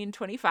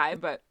 16:25,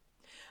 but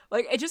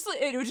like it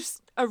was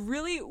just a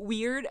really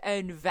weird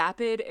and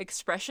vapid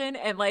expression,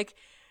 and like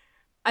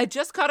I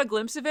just caught a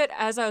glimpse of it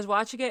as I was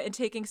watching it and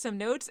taking some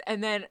notes,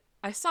 and then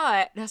I saw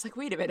it and I was like,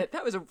 wait a minute,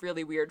 that was a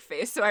really weird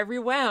face. So I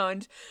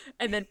rewound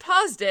and then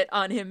paused it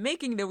on him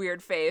making the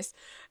weird face.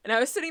 And I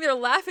was sitting there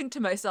laughing to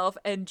myself,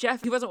 and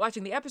Jeff, he wasn't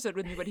watching the episode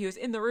with me, but he was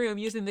in the room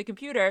using the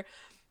computer,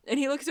 and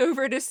he looks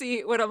over to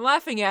see what I'm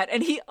laughing at,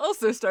 and he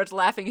also starts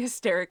laughing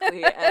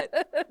hysterically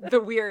at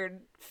the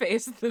weird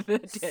face that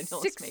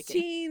Daniel is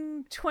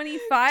making.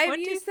 16:25,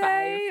 you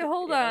say?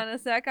 Hold yeah. on a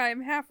sec,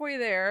 I'm halfway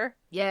there.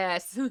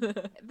 Yes.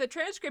 The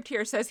transcript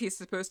here says he's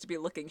supposed to be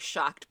looking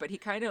shocked, but he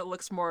kind of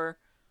looks more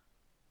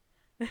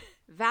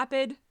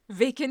vapid,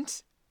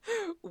 vacant,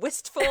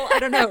 wistful. I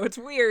don't know. It's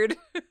weird.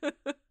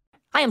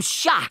 I am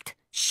shocked.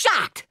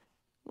 Shocked.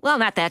 Well,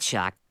 not that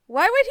shocked.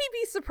 Why would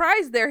he be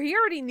surprised there? He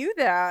already knew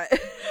that.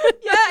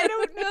 Yeah, I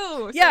don't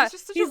know. So Yeah, it's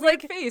just such he's a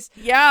weird like, face.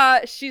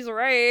 Yeah, she's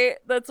right.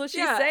 That's what she's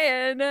Yeah.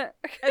 saying. And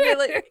then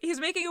like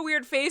he's making a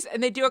weird face,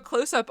 and they do a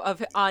close up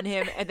of on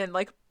him, and then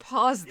like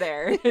pause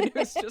there, and it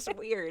was just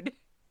weird.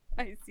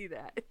 I see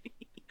that.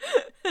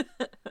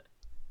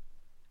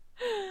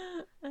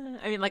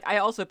 I mean, like I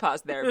also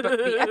paused there, but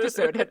the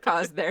episode had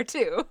paused there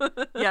too.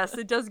 Yes,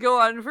 it does go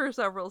on for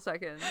several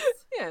seconds.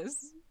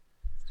 Yes,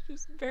 it's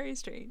just very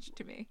strange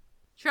to me.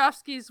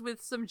 Trotsky's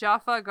with some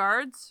Jaffa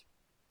guards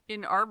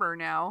in armor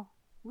now.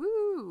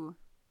 Woo!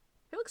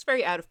 He looks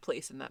very out of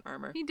place in that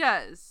armor. He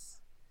does.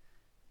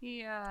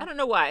 He, I don't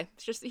know why.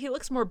 It's just he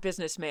looks more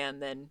businessman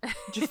than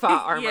Jaffa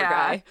armor Yeah.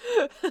 guy.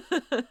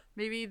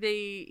 Maybe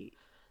they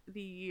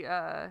the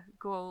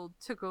gold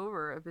took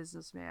over a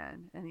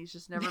businessman, and he's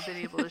just never been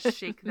able to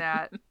shake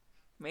that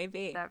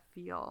Maybe.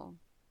 feel.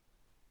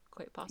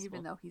 Quite possible.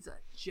 Even though he's a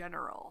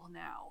general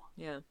now.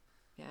 Yeah.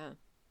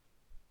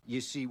 You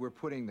see, we're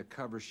putting the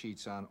cover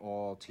sheets on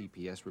all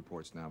TPS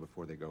reports now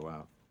before they go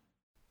out.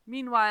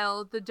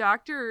 Meanwhile, the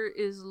doctor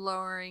is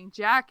lowering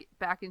Jack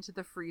back into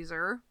the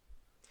freezer.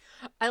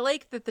 I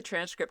like that the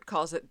transcript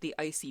calls it the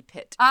icy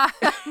pit. Ah,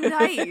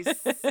 nice.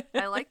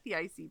 I like the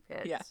icy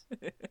pit. Yeah.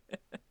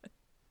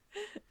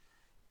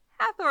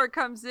 Hathor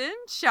comes in,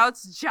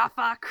 shouts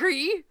Jaffa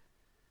Kree,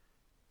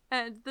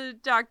 and the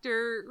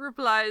doctor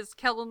replies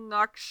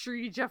Kelnok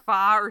Shri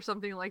Jaffa or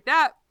something like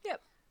that.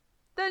 Yep.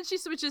 Then she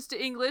switches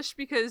to English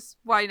because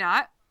why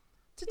not?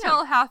 To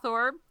tell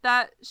Hathor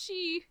that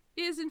she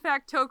is in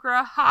fact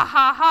Tok'ra, ha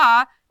ha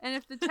ha, and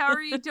if the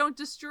Tauri don't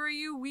destroy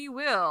you, we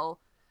will.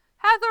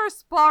 Hathor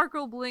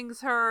sparkle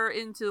blings her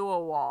into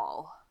a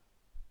wall.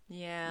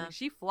 Yeah. Like,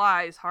 she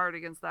flies hard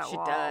against that She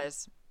wall.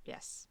 does.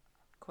 Yes.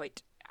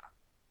 Quite.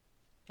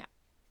 Yeah.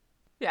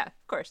 Yeah,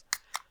 of course.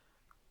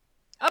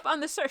 Up on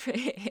the surface.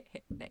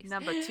 Nice.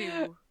 Number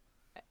 2.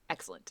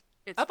 Excellent.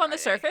 It's Up on the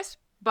Friday. surface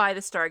by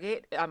the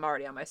Stargate. I'm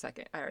already on my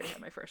second. I already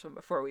had my first one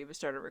before we even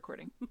started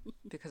recording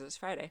because it's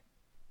Friday.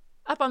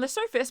 Up on the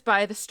surface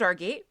by the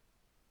Stargate,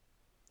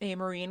 a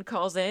Marine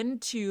calls in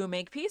to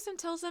make peace and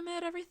tells them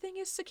that everything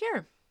is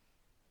secure.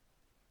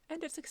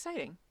 And it's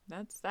exciting.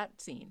 That's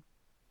that scene.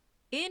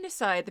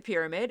 Inside the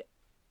pyramid,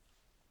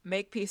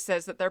 Makepeace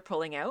says that they're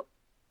pulling out.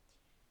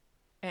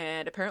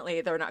 And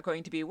apparently they're not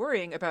going to be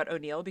worrying about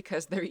O'Neill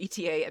because their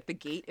ETA at the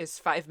gate is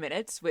 5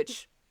 minutes,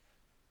 which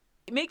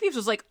Makepeace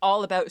was like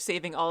all about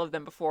saving all of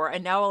them before.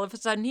 And now all of a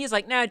sudden he's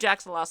like, nah,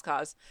 Jack's a lost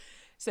cause.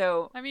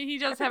 So I mean, he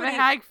does have a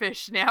everybody-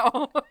 hagfish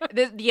now.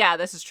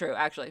 this is true,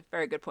 actually.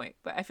 Very good point.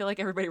 But I feel like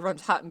everybody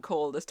runs hot and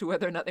cold as to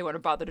whether or not they want to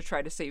bother to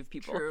try to save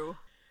people. True.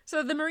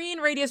 So the Marine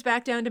radios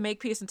back down to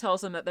Makepeace and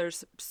tells them that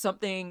there's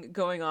something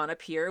going on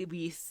up here.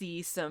 We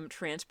see some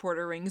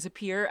transporter rings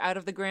appear out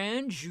of the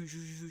ground. Zhoo,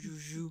 zhoo, zhoo,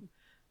 zhoo, zhoo.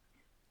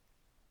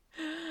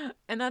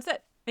 And that's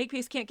it.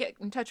 Makepeace can't get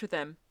in touch with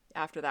them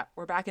after that.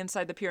 We're back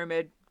inside the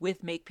pyramid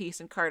with Makepeace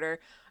and Carter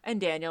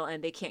and Daniel,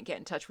 and they can't get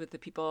in touch with the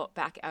people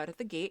back out at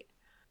the gate.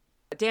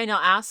 Daniel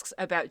asks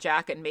about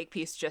Jack, and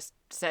Makepeace just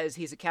says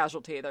he's a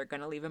casualty. They're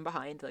going to leave him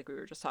behind, like we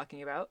were just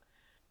talking about.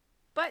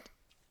 But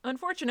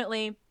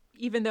unfortunately,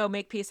 even though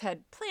Makepeace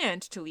had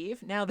planned to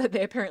leave, now that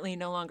they apparently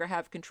no longer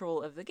have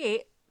control of the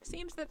gate, it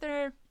seems that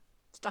they're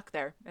stuck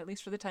there, at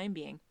least for the time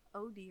being.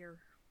 Oh dear.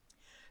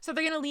 So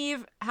they're going to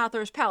leave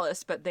Hathor's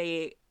palace, but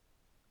they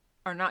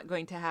are not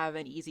going to have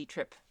an easy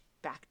trip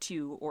back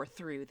to or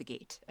through the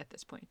gate at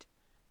this point.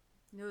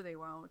 No, they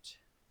won't.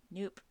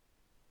 Nope.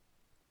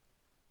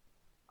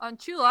 On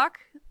Chulak,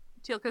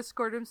 Teal'c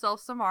scored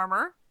himself some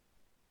armor.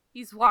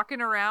 He's walking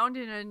around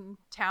in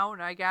a town,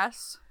 I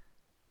guess.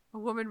 A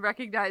woman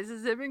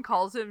recognizes him and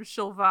calls him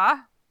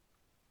Shilva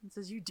and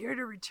says, "You dare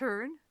to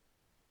return?"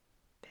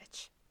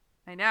 Bitch.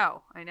 I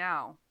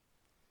know.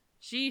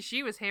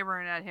 She was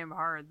hammering at him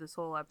hard this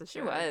whole episode.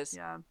 She was.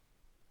 Yeah.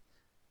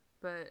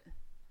 But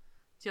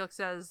Teal'c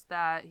says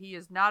that he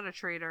is not a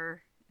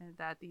traitor and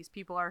that these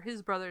people are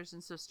his brothers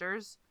and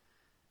sisters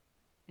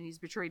and he's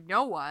betrayed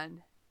no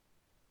one.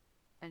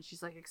 And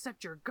she's like,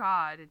 "Except your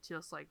god." And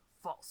Teal'c's like,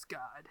 "False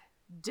god.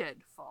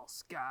 Dead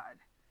false god."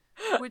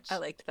 Which I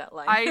liked that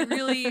line. I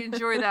really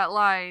enjoy that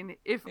line.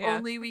 If Yeah.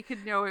 only we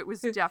could know it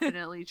was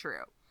definitely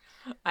true.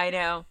 I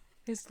know.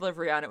 His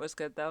delivery on it was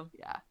good, though.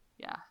 Yeah.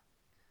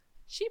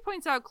 She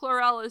points out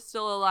Chlorel is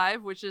still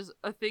alive, which is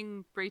a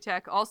thing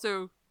Braytek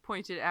also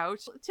pointed out.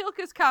 Teal'c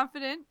is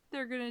confident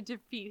they're going to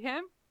defeat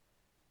him,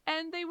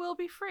 and they will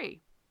be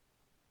free.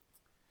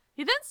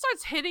 He then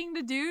starts hitting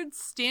the dudes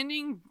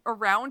standing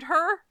around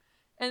her,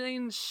 and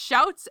then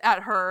shouts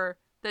at her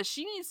that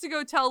she needs to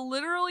go tell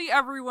literally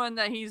everyone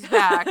that he's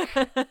back.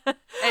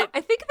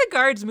 I think the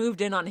guards moved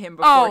in on him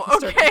before he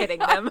started okay. hitting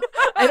them.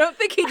 I don't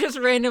think he just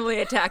randomly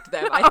attacked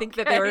them. I think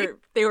that Okay.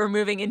 they were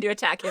moving in to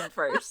attack him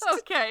first.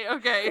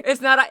 Okay. It's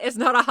not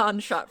a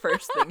Han shot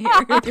first thing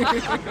here.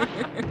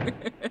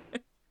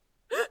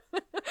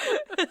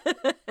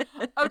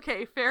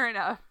 Okay, fair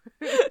enough.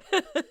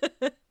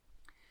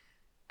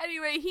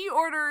 Anyway, he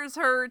orders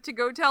her to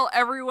go tell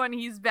everyone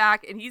he's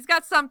back, and he's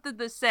got something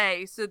to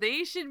say, so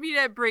they should meet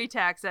at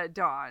Braytax at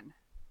dawn.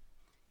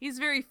 He's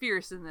very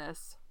fierce in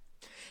this.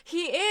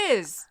 He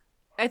is.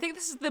 I think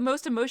this is the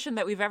most emotion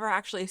that we've ever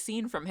actually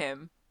seen from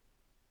him.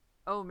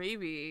 Oh,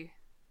 maybe.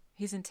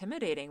 He's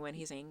intimidating when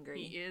he's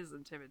angry. He is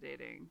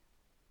intimidating.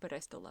 But I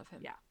still love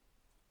him. Yeah.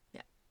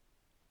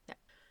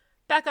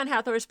 Back on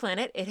Hathor's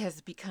planet, it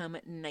has become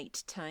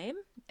nighttime,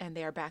 and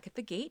they are back at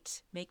the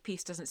gate.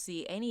 Makepeace doesn't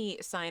see any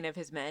sign of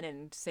his men,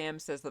 and Sam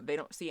says that they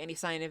don't see any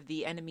sign of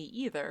the enemy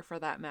either, for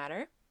that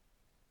matter.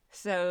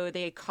 So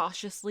they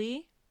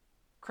cautiously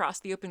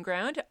cross the open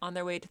ground on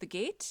their way to the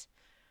gate,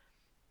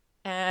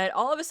 and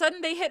all of a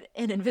sudden they hit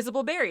an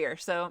invisible barrier,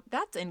 so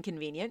that's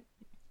inconvenient.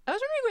 I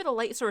was wondering where the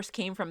light source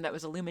came from that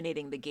was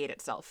illuminating the gate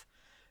itself,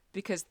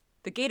 because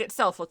the gate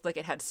itself looked like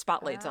it had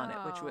spotlights on it,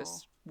 which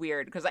was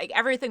weird because like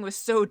everything was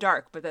so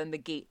dark, but then the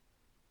gate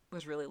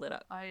was really lit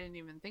up. I didn't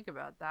even think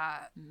about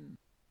that.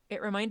 It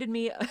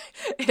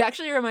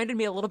actually reminded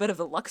me a little bit of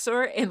the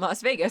Luxor in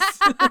Las Vegas.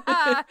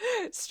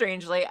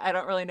 Strangely, I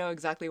don't really know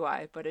exactly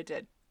why, but it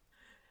did.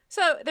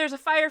 So there's a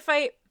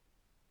firefight.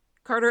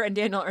 Carter and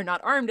Daniel are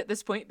not armed at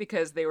this point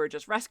because they were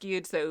just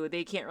rescued, so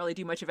they can't really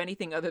do much of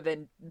anything other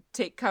than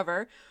take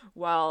cover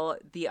while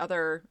the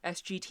other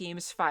SG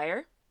teams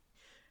fire.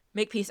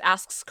 Makepeace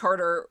asks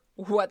Carter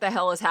what the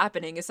hell is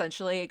happening,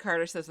 essentially.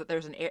 Carter says that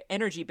there's an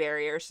energy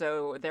barrier,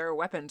 so their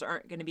weapons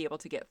aren't going to be able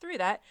to get through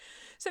that.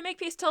 So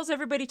Makepeace tells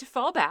everybody to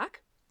fall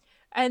back,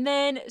 and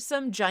then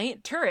some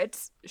giant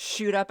turrets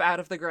shoot up out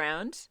of the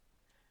ground,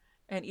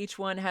 and each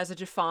one has a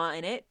Jaffa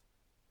in it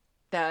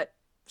that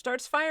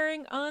starts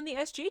firing on the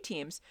SG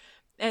teams.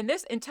 And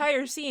this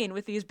entire scene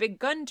with these big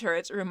gun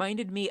turrets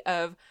reminded me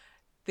of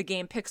the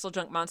game Pixel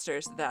Junk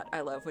Monsters that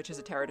I love, which is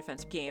a tower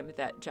defense game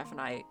that Jeff and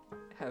I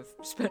have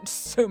spent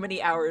so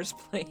many hours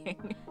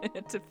playing.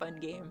 It's a fun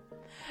game.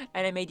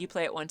 And I made you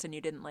play it once and you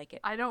didn't like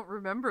it. I don't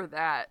remember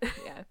that.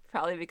 Yeah,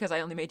 probably because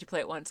I only made you play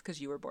it once because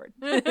you were bored.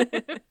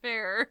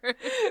 Fair.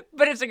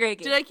 But it's a great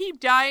game. Did I keep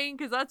dying?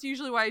 Because that's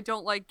usually why I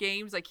don't like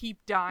games. I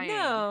keep dying.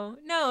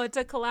 No, it's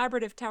a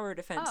collaborative tower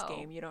defense Oh.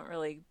 game. You don't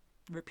really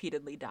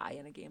repeatedly die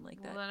in a game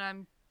like that. Well, then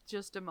I'm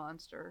just a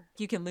monster.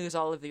 You can lose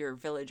all of your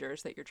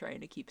villagers that you're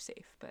trying to keep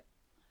safe, but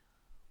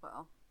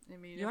Well, I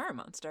mean, you are a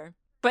monster.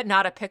 But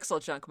not a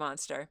Pixel Junk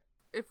monster.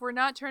 if we're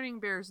not turning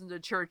bears into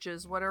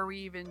churches, what are we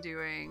even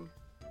doing?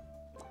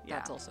 Yeah.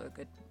 That's also a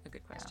good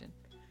question.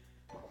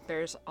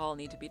 Bears all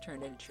need to be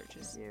turned into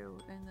churches. do,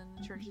 and then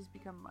the churches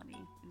become money,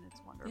 and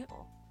it's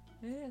wonderful.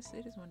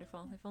 It is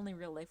wonderful. If only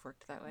real life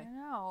worked that way. I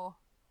know.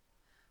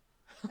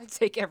 I'll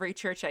take every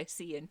church I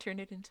see and turn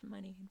it into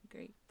money. It'd be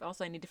great. But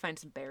also, I need to find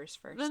some bears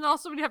first. Then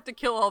also we'd have to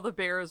kill all the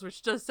bears,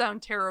 which does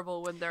sound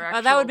terrible when they're actually.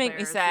 Oh, that would make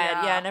me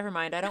sad. Yeah, never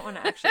mind. I don't want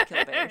to actually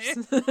kill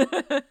bears.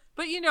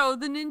 But you know,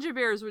 the ninja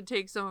bears would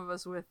take some of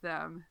us with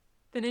them.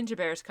 The ninja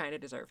bears kind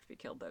of deserve to be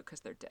killed, though,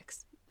 because they're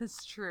dicks.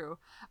 That's true.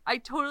 I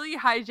totally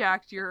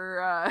hijacked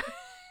your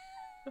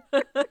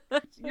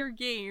your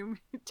game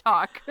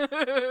talk.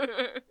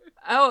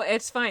 Oh,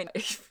 it's fine.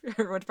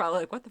 Everyone's probably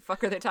like, what the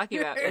fuck are they talking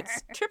about?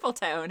 It's Triple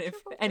Town. If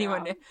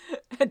anyone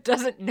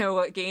doesn't know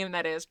what game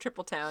that is,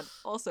 Triple Town,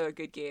 also a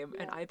good game,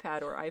 an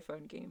iPad or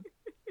iPhone game.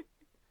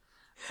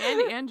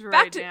 And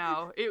Android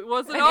now. It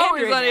wasn't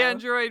always Android on now.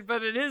 Android,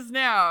 but it is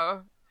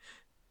now.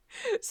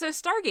 So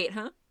Stargate,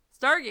 huh?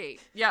 Stargate.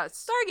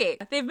 Yes.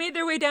 Stargate. They've made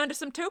their way down to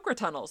some Tok'ra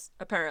tunnels,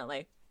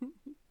 apparently.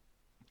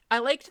 I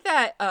liked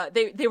that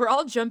they were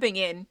all jumping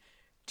in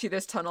to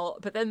this tunnel,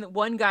 but then the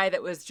one guy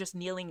that was just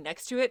kneeling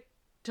next to it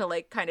to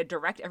like kind of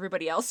direct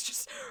everybody else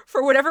just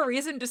for whatever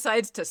reason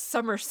decides to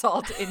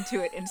somersault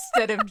into it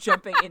instead of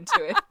jumping into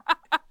it.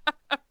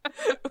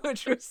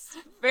 Which was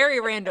very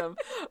random.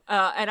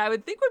 And I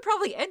would think would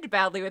probably end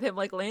badly with him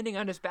like landing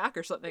on his back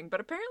or something, but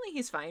apparently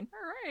he's fine.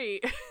 All right.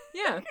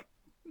 Yeah.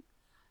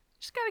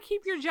 Just gotta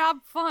keep your job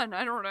fun.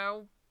 I don't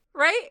know.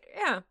 Right?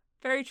 Yeah.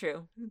 Very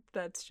true.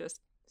 That's just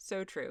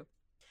so true.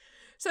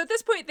 So at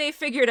this point, they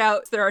figured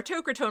out there are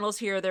Tok'ra tunnels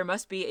here. There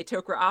must be a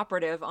Tok'ra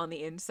operative on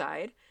the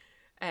inside.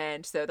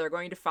 And so they're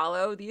going to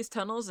follow these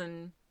tunnels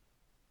and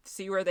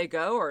see where they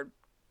go, or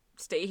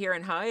stay here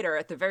and hide, or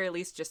at the very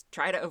least just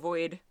try to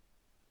avoid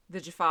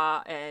the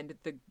Jaffa and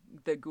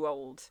the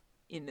Goa'uld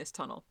in this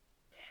tunnel.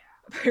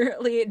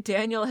 Apparently,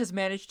 Daniel has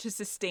managed to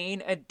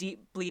sustain a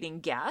deep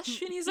bleeding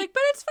gash, and he's like,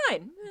 but it's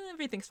fine.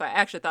 Everything's fine. I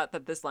actually thought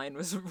that this line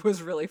was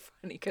really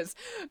funny, because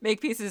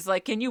Makepeace is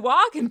like, can you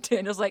walk? And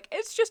Daniel's like,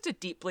 it's just a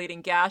deep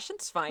bleeding gash.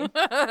 It's fine.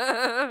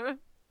 I've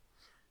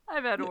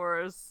had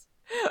worse.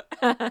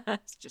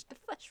 It's just a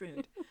flesh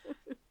wound.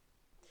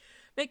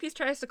 Makepeace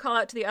tries to call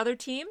out to the other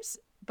teams,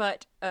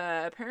 but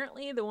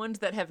apparently the ones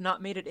that have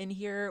not made it in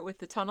here with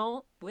the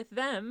tunnel with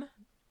them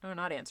are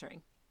not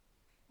answering.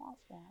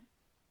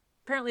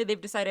 Apparently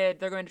they've decided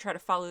they're going to try to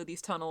follow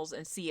these tunnels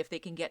and see if they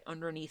can get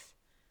underneath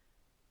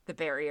the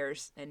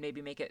barriers and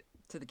maybe make it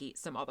to the gate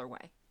some other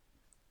way.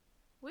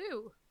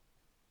 Woo.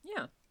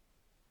 Yeah.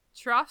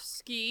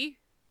 Trotsky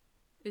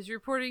is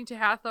reporting to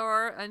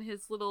Hathor on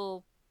his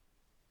little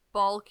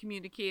ball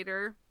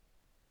communicator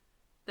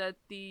that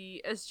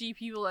the SG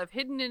people have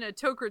hidden in a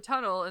Tok'ra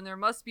tunnel and there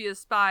must be a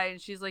spy. And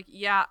she's like,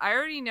 yeah, I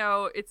already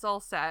know. It's all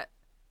set.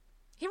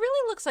 He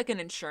really looks like an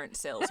insurance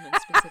salesman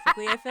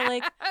specifically, I feel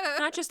like.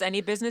 Not just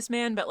any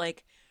businessman, but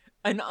like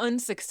an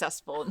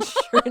unsuccessful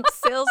insurance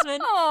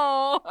salesman.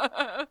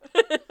 Oh.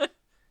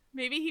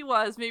 Maybe he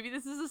was. Maybe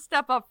this is a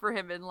step up for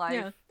him in life.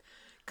 Yeah.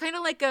 Kind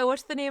of like,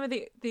 what's the name of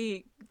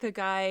the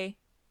guy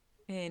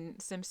in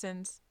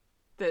Simpsons?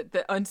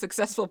 The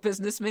unsuccessful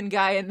businessman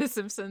guy in The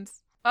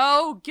Simpsons.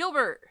 Oh,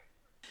 Gilbert.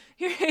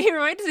 He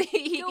reminds me,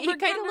 he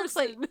kind of looks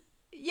like,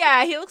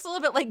 yeah, he looks a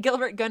little bit like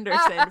Gilbert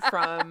Gunderson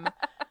from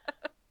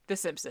The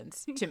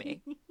Simpsons to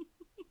me.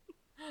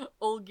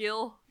 Old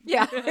Gil.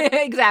 Yeah,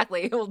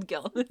 exactly. Old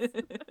Gil.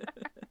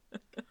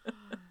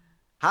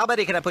 How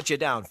many can I put you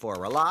down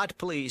for? A lot?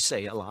 Please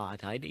say a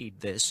lot. I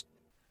need this.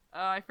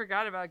 I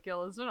forgot about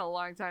Gil. It's been a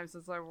long time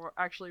since I've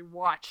actually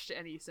watched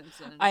any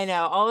Simpsons. I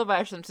know. All of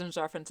our Simpsons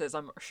references,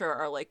 I'm sure,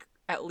 are like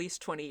at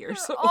least 20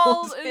 years They're old,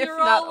 all- if they're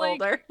not all,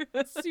 like, older.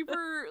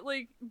 Super,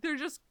 like, they're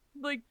just,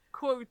 like,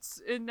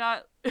 quotes and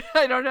not,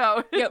 I don't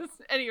know. Yep.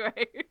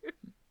 Anyway.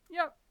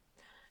 Yep.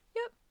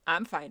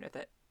 I'm fine with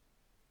it.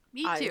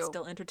 Me I too.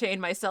 still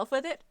entertain myself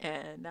with it,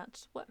 and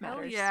that's what Hell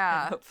matters.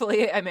 yeah. And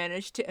hopefully I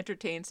managed to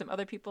entertain some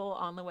other people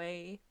on the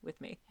way with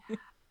me.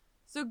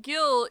 So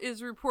Gil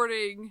is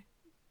reporting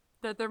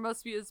that there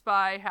must be a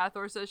spy.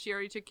 Hathor says she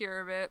already took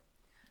care of it.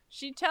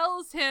 She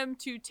tells him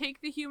to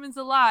take the humans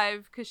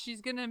alive because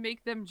she's going to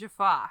make them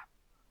Jaffa.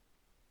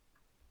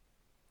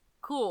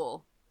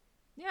 Cool.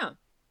 Yeah.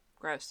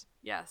 Gross,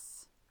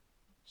 Yes.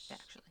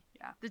 actually.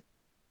 Yeah.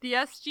 The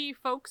SG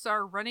folks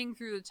are running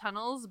through the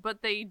tunnels,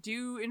 but they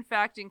do, in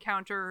fact,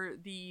 encounter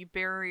the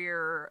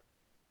barrier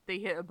they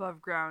hit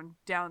above ground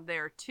down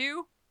there,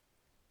 too.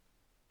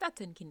 That's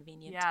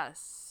inconvenient.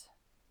 Yes.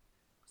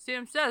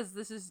 Sam says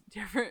this is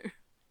different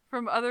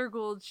from other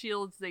gold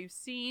shields they've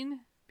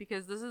seen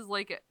because this is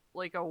like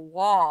a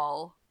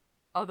wall.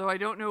 Although I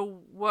don't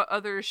know what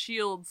other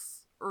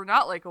shields are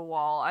not like a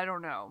wall. I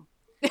don't know.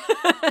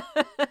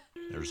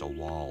 There's a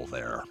wall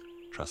there.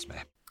 Trust me.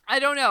 I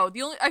don't know.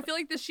 I feel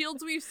like the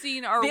shields we've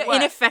seen are The what?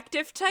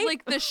 ineffective type?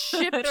 Like the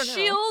ship I don't know.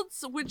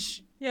 shields,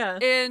 which Yeah.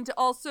 and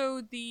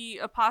also the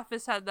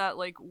Apophis had that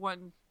like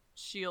one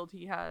shield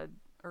he had,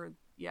 or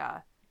yeah.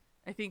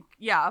 I think,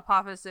 yeah,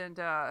 Apophis and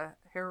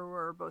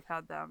Harrower both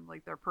had them,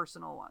 like their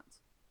personal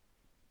ones.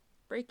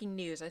 Breaking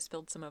news, I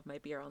spilled some of my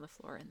beer on the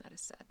floor, and that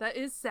is sad. That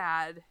is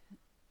sad.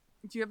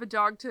 Do you have a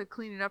dog to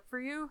clean it up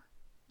for you?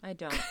 I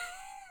don't.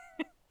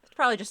 It's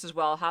probably just as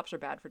well. Hops are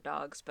bad for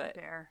dogs, but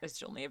Fair.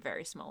 it's only a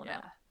very small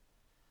amount. Yeah.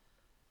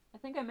 I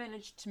think I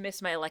managed to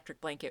miss my electric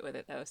blanket with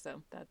it, though,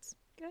 so that's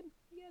good,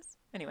 yes.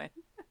 Anyway.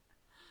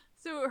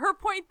 So her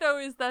point, though,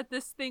 is that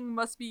this thing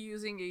must be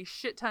using a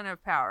shit ton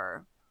of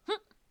power.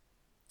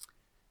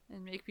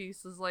 And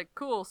Makepeace is like,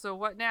 cool, so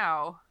what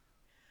now?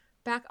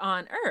 Back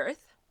on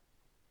Earth,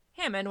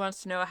 Hammond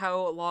wants to know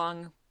how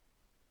long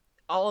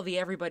all of the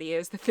everybody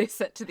is that they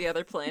sent to the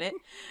other planet,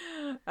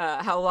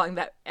 how long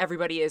that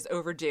everybody is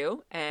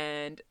overdue,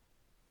 and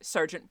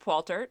Sergeant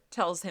Poulter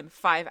tells him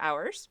 5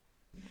 hours.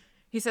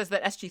 He says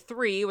that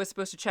SG-3 was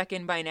supposed to check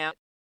in by now.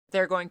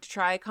 They're going to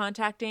try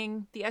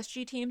contacting the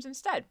SG teams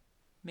instead.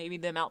 Maybe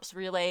the MALPS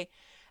relay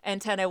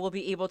antenna will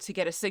be able to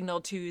get a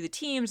signal to the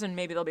teams, and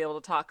maybe they'll be able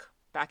to talk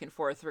back and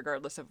forth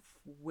regardless of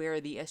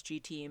where the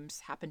SG teams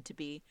happen to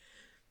be.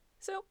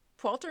 So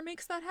Poulter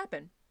makes that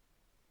happen.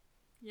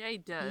 Yeah, he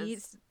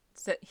does.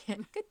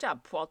 Good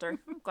job, Poulter.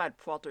 I'm glad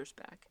Poulter's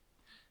back.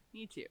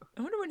 Me too.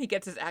 I wonder when he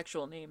gets his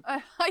actual name.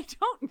 I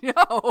don't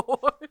know.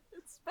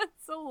 It's been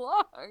so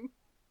long.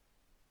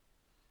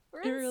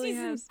 We're It in really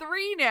season has.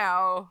 3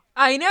 now.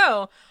 I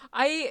know.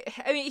 I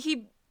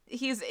mean,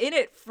 he's in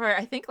it for,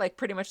 I think, like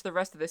pretty much the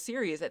rest of the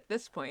series at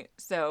this point.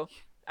 So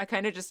I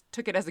kind of just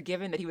took it as a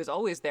given that he was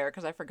always there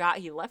because I forgot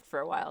he left for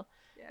a while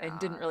and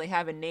didn't really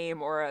have a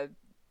name or a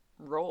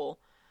role,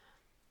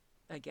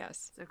 I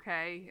guess. It's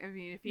okay. I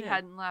mean, if he Yeah.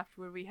 hadn't left,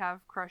 would we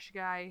have Crush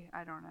Guy?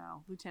 I don't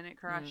know. Lieutenant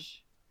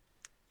Crush?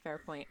 Fair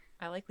point.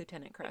 I like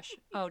Lieutenant Crush.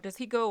 Oh, does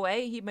he go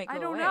away? He might go I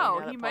away. don't now know.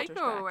 that He might Poulter's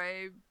go back.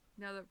 away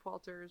now that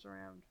Poulter is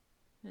around.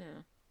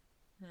 Yeah.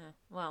 Yeah.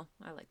 Well,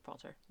 I like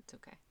Poulter. It's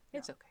okay.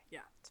 It's okay.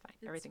 Yeah. It's fine.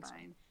 It's Everything's fine.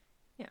 fine.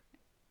 Yeah.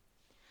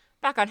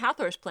 Back on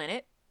Hathor's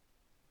planet,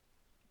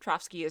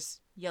 Trotsky is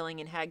yelling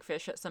in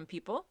Hagfish at some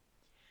people.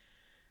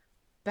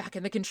 Back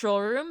in the control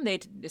room, they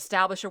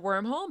establish a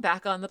wormhole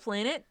back on the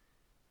planet.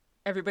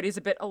 Everybody's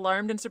a bit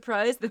alarmed and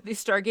surprised that the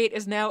Stargate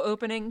is now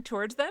opening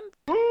towards them.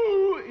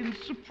 Ooh, in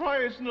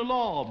surprise and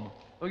alarm.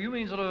 Oh, you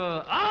mean sort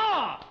of,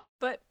 ah!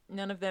 But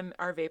none of them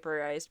are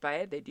vaporized by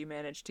it. They do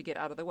manage to get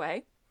out of the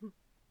way.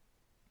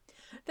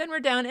 Then we're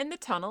down in the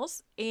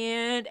tunnels,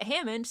 and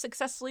Hammond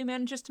successfully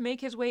manages to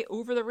make his way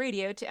over the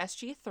radio to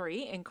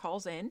SG-3 and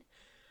calls in.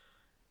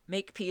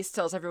 Makepeace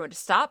tells everyone to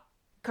stop.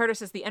 Carter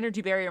says the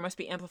energy barrier must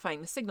be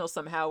amplifying the signal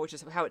somehow, which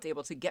is how it's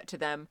able to get to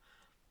them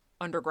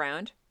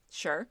underground.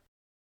 Sure.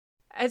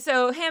 And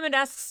so Hammond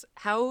asks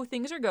how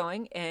things are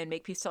going, and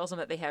Makepeace tells him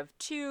that they have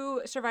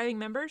 2 surviving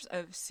members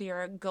of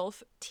Sierra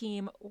Gulf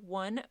Team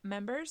 1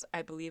 members.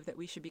 I believe that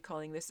we should be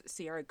calling this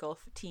Sierra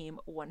Gulf Team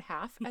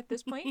 1/2 at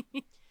this point.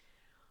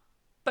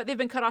 But they've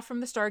been cut off from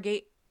the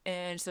Stargate,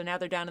 and so now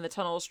they're down in the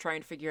tunnels trying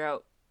to figure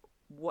out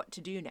what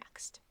to do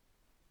next.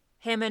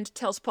 Hammond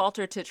tells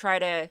Poulter to try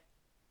to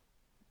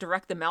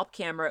direct the MALP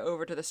camera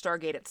over to the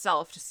Stargate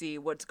itself to see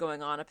what's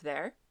going on up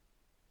there.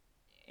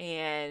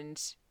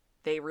 And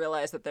they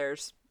realize that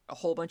there's a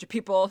whole bunch of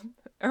people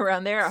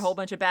around there, a whole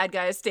bunch of bad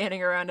guys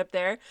standing around up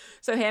there.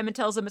 So Hammond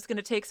tells them it's going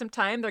to take some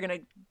time. They're going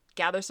to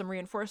gather some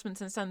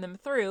reinforcements and send them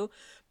through.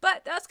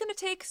 But that's going to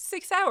take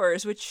 6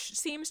 hours, which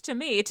seems to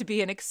me to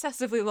be an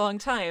excessively long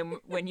time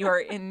when you're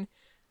in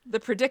the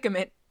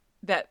predicament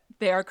that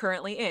they are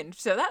currently in.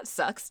 So that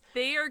sucks.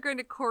 They are going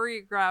to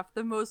choreograph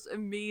the most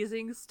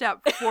amazing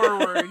step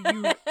forward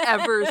you've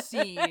ever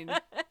seen.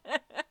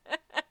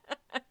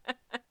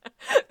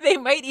 They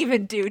might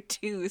even do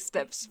 2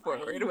 steps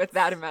forward with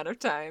that amount of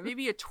time.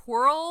 Maybe a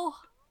twirl?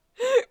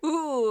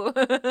 Ooh.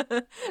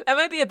 That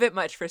might be a bit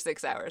much for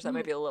 6 hours. That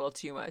might be a little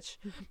too much.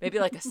 Maybe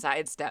like a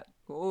side step.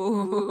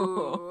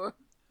 Ooh.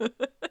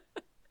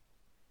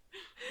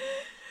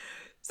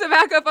 So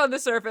back up on the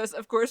surface,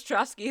 of course,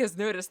 Trotsky has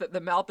noticed that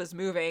the Malp is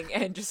moving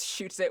and just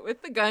shoots it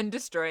with the gun,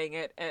 destroying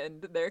it,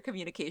 and their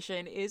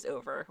communication is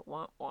over.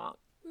 Womp womp.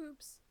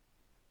 Oops.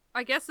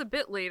 I guess a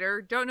bit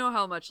later, don't know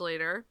how much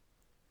later,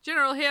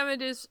 General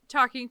Hammond is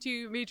talking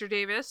to Major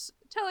Davis,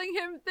 telling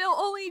him they'll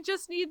only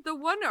just need the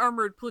 1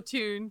 armored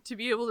platoon to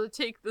be able to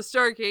take the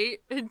Stargate,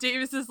 and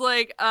Davis is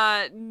like,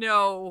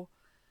 no.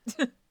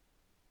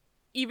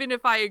 Even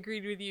if I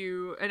agreed with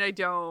you, and I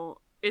don't,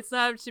 it's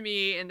not up to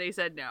me, and they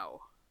said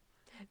no.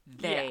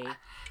 They. Yeah,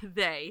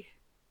 they.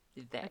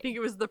 I think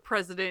it was the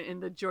president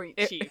and the Joint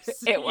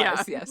Chiefs. It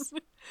was, yes.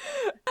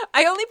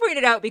 I only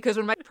pointed out because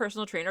when my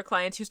personal trainer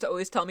clients used to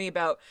always tell me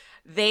about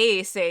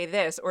they say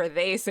this or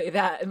they say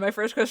that, and my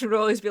first question would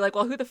always be like,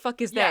 well, who the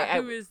fuck is they?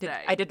 Yeah, who is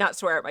they? I did not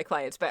swear at my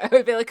clients, but I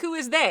would be like, who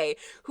is they?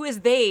 Who is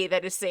they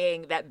that is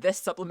saying that this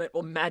supplement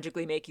will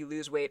magically make you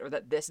lose weight or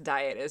that this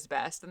diet is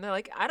best? And they're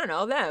like, I don't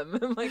know, them.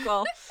 I'm like,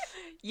 well,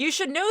 you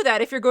should know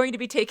that if you're going to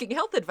be taking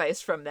health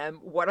advice from them.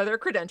 What are their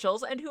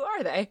credentials and who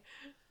are they?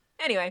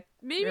 Anyway,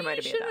 maybe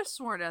you should have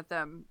sworn at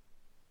them.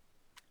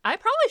 I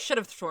probably should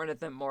have sworn at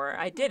them more.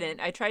 I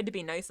didn't. I tried to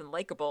be nice and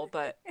likable,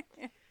 but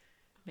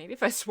maybe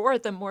if I swore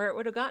at them more, it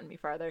would have gotten me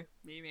farther.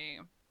 Maybe.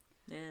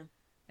 Yeah.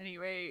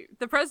 Anyway,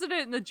 the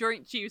president and the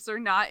Joint Chiefs are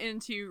not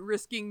into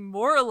risking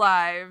more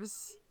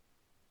lives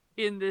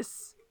in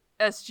this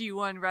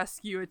SG-1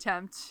 rescue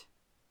attempt.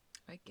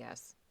 I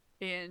guess.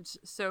 And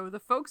so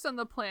the folks on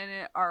the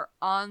planet are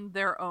on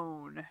their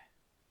own.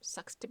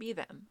 Sucks to be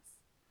them.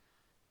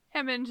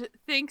 Hammond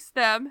thanks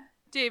them,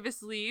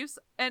 Davis leaves,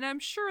 and I'm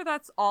sure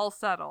that's all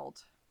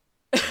settled.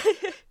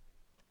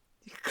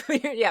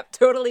 Clear, yep,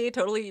 totally,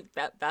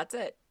 that's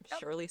it. Yep.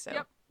 Surely so.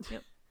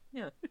 Yep.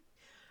 Yeah.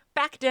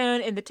 Back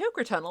down in the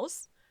Toker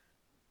tunnels,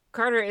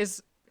 Carter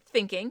is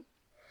thinking,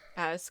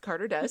 as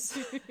Carter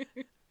does.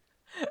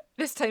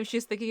 This time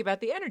she's thinking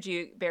about the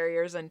energy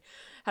barriers and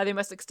how they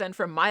must extend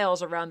for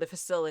miles around the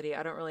facility.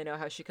 I don't really know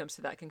how she comes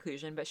to that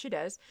conclusion, but she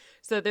does.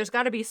 So there's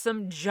got to be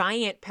some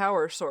giant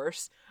power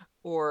source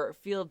or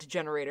field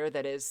generator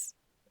that is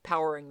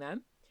powering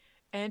them.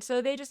 And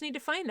so they just need to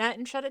find that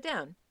and shut it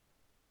down.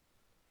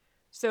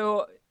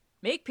 So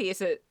Makepeace,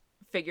 it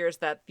figures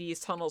that these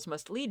tunnels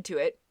must lead to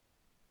it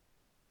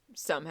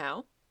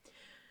somehow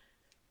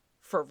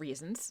for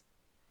reasons.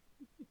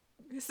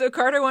 So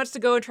Carter wants to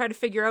go and try to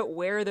figure out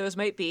where those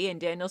might be, and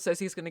Daniel says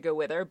he's going to go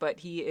with her, but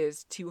he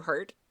is too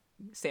hurt.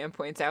 Sam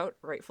points out,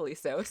 rightfully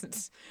so,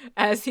 since,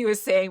 as he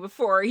was saying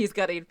before, he's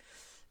got a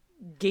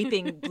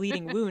gaping,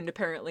 bleeding wound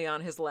apparently on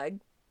his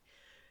leg.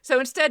 So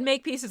instead,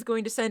 Makepeace is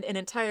going to send an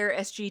entire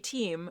SG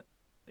team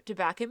to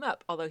back him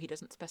up, although he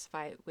doesn't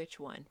specify which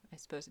one. I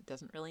suppose it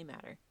doesn't really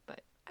matter,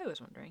 but I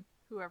was wondering.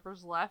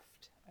 Whoever's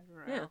left, I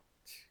don't know.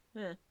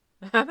 Yeah.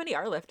 How many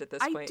are left at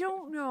this point? I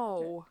don't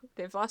know.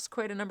 They've lost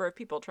quite a number of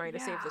people trying to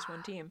save this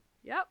one team.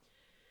 Yep.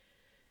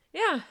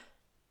 Yeah.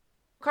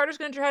 Carter's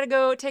going to try to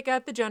go take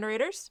out the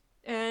generators,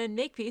 and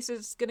Makepeace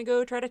is going to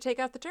go try to take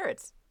out the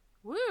turrets.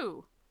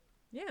 Woo!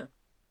 Yeah.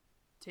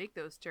 Take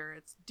those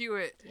turrets. Do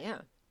it.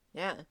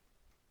 Yeah.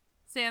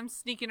 Sam's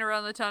sneaking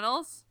around the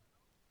tunnels.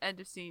 End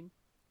of scene.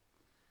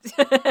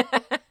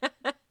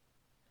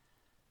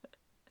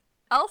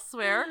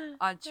 Elsewhere,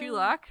 on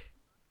Chulak,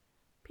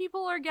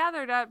 people are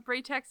gathered at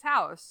Braytek's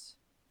house.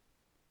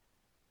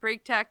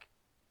 Braytek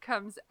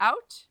comes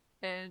out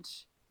and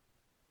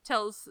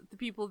tells the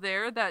people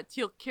there that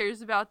Teal'c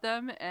cares about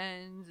them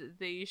and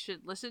they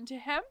should listen to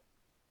him.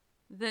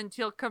 Then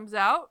Teal'c comes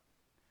out,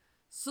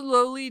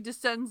 slowly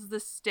descends the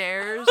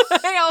stairs.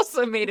 I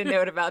also made a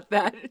note about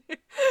that.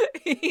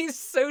 He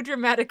so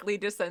dramatically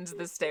descends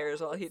the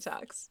stairs while he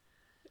talks.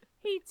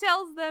 He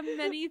tells them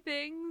many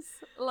things,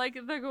 like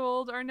the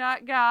gold are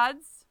not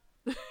gods.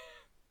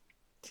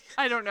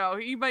 I don't know.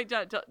 He might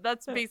not.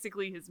 That's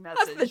basically his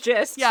message. That's the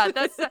gist. Yeah,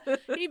 that's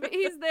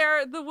he's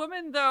there. The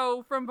woman,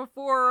 though, from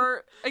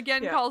before,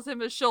 again calls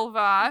him a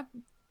Shilva.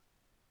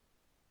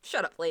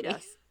 Shut up, lady.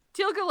 Yes.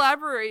 Teal'c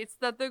elaborates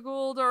that the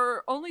gold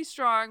are only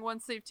strong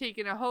once they've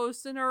taken a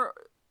host and are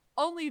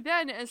only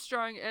then as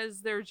strong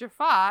as their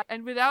Jaffa.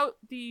 And without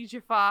the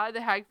Jaffa, the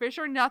hagfish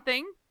are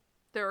nothing.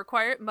 There are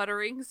quiet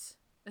mutterings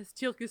as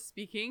Teal'c is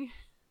speaking.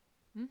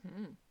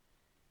 Mm-hmm.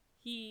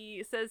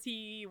 He says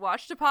he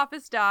watched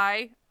Apophis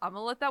die. I'm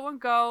gonna let that one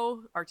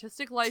go.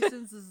 Artistic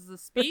license is a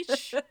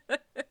speech.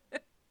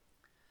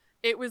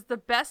 It was the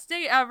best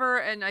day ever,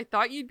 and I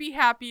thought you'd be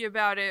happy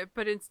about it,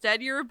 but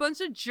instead you're a bunch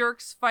of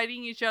jerks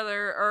fighting each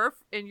other,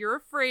 and you're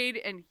afraid,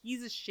 and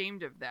he's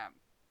ashamed of them.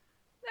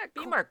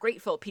 Be more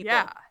grateful, people.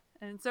 Yeah,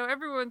 and so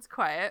everyone's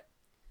quiet.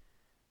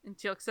 And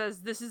Teal'c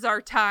says, this is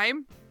our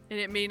time, and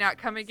it may not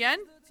come again.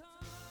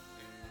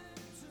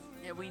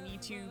 And we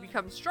need to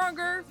become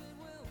stronger.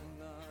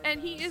 And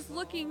he is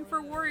looking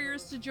for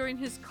warriors to join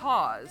his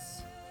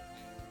cause.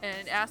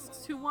 And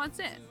asks who wants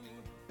in.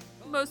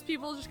 most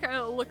people just kind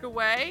of look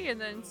away and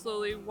then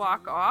slowly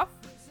walk off.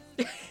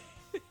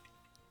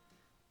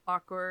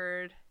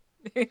 Awkward.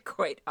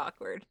 Quite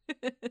awkward.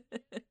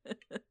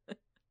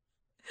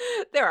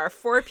 There are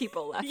 4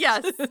 people left.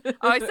 Yes. Oh,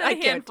 I said a I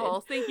handful.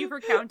 counted. Thank you for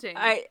counting.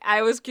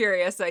 I was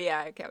curious, so yeah,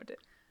 I counted.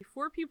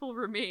 4 people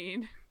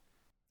remain.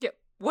 Yep.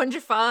 1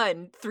 Jaffa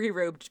and 3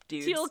 robed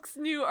dudes. Teal'c's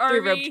new 3 army.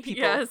 robed people.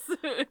 Yes.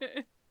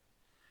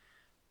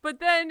 But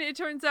then it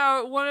turns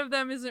out one of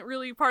them isn't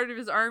really part of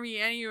his army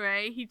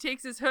anyway. He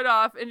takes his hood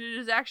off, and it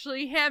is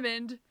actually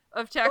Hammond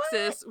of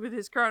Texas with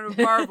his crown of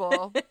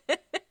marble.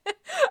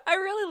 I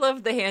really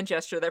love the hand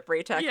gesture that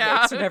Braytak Yeah.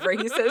 makes whenever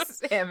he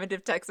says Hammond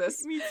of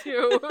Texas. Me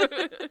too.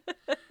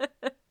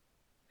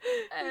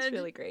 It's And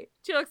really great.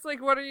 Teal'c's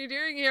like, what are you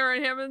doing here?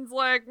 And Hammond's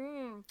like,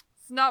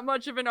 it's not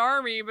much of an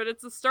army, but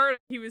it's a start.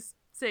 He was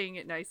saying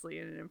it nicely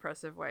in an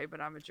impressive way,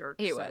 but I'm a jerk.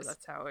 He so was.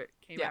 That's how it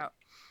came Yeah. out.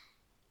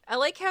 I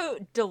like how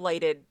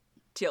delighted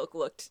Teal'c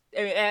looked.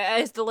 I mean,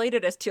 as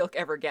delighted as Teal'c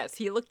ever gets.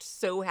 He looked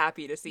so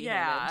happy to see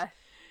Yeah. Hammond.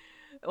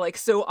 Like,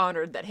 so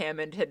honored that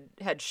Hammond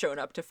had shown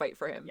up to fight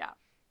for him. Yeah.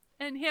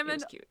 And It Hammond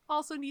was cute.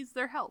 also needs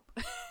their help.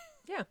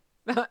 Yeah.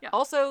 Yeah.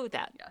 Also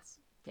that. Yes.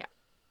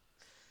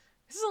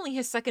 This is only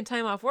his 2nd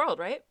time off world,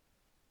 right?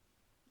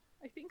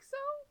 I think so.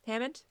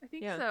 Hammond? I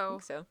think Yeah, so. I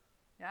think so.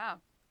 Yeah.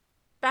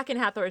 Back in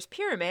Hathor's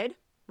pyramid,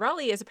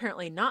 Raleigh is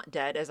apparently not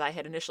dead, as I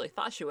had initially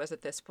thought she was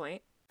at this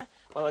point.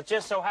 Well, it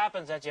just so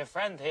happens that your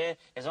friend here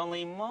is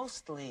only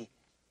mostly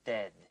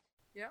dead.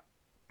 Yep.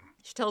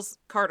 She tells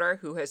Carter,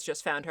 who has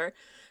just found her,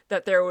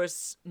 that there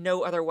was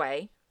no other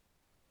way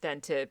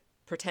than to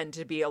pretend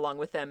to be along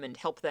with them and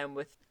help them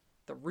with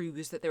the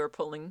ruse that they were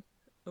pulling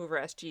over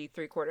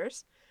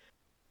SG-3/4.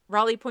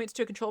 Raleigh points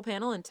to a control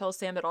panel and tells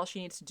Sam that all she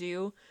needs to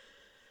do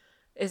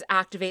is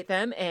activate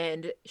them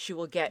and she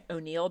will get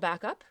O'Neill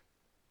back up,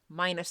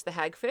 minus the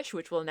hagfish,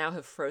 which will now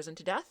have frozen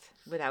to death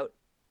without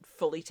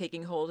fully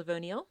taking hold of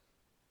O'Neill.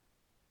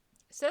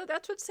 So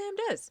that's what Sam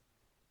does.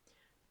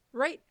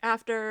 Right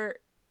after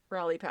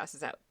Raleigh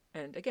passes out.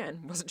 And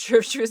again, wasn't sure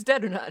if she was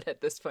dead or not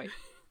at this point.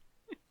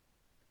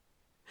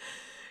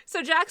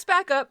 So Jack's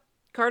back up.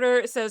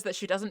 Carter says that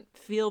she doesn't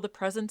feel the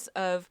presence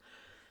of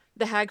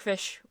the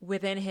hagfish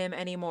within him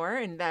anymore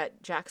and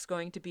that Jack's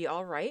going to be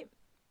all right.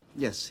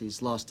 Yes,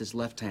 he's lost his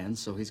left hand,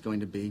 so he's going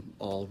to be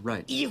all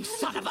right. You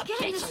son of a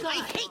bitch!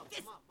 I hate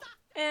this!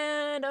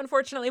 And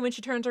unfortunately, when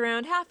she turns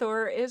around,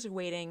 Hathor is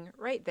waiting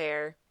right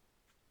there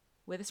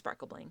with a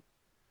sparkle bling.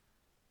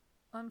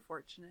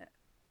 Unfortunate.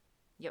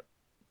 Yep,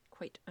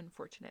 quite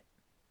unfortunate.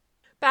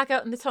 Back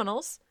out in the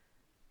tunnels,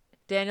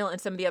 Daniel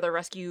and some of the other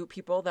rescue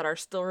people that are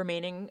still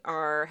remaining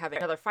are having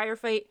another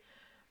firefight.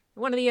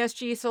 One of the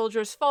SG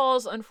soldiers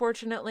falls,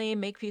 unfortunately.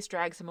 Makepeace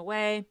drags him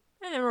away.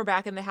 And then we're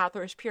back in the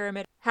Hathor's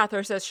pyramid.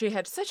 Hathor says she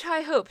had such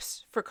high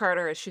hopes for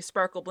Carter as she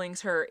sparkle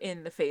blings her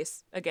in the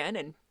face again.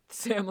 And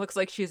Sam looks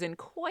like she's in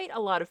quite a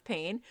lot of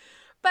pain.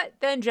 But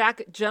then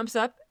Jack jumps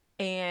up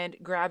and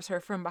grabs her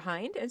from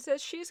behind and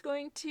says she's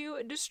going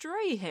to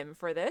destroy him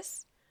for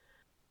this.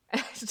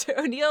 And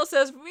O'Neill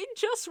says, we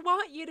just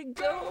want you to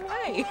go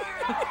away.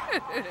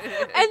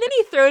 And then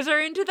he throws her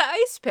into the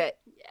ice pit.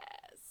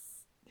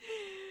 Yes.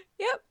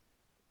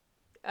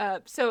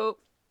 Yep. So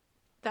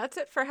that's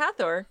it for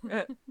Hathor,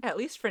 at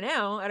least for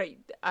now.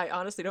 I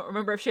honestly don't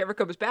remember if she ever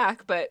comes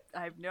back, but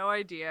I have no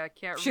idea. I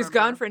can't remember. she's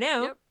gone for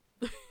now. Yep.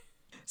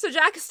 So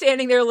Jack is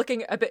standing there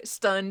looking a bit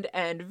stunned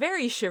and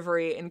very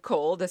shivery and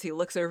cold as he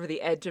looks over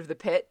the edge of the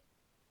pit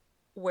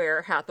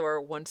where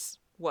Hathor once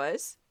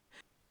was.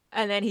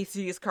 And then he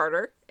sees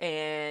Carter,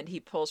 and he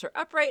pulls her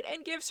upright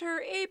and gives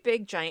her a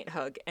big giant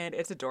hug. And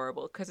it's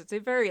adorable, because it's a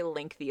very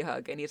lengthy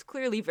hug, and he's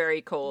clearly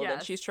very cold, and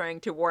Yes. she's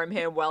trying to warm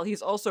him while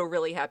he's also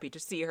really happy to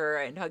see her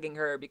and hugging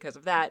her because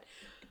of that.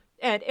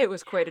 And it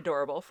was quite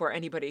adorable for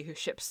anybody who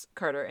ships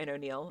Carter and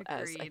O'Neill,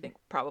 as I Agreed. think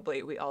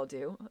probably we all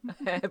do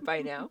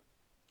by now.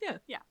 Yeah.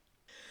 Yeah.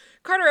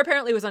 Carter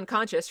apparently was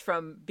unconscious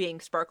from being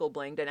sparkle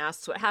blinged and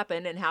asks what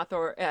happened, and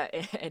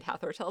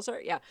Hathor tells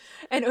her, yeah,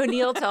 and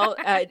O'Neill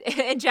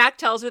and Jack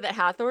tells her that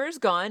Hathor is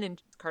gone,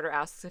 and Carter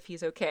asks if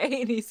he's okay,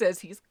 and he says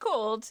he's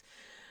cold,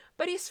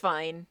 but he's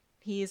fine.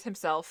 He's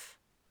himself.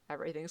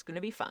 Everything's going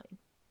to be fine.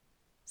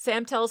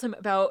 Sam tells him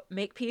about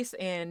Makepeace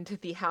and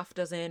the half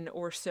dozen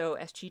or so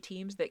SG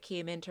teams that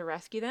came in to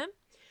rescue them,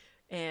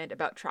 and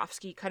about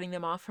Trofsky cutting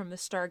them off from the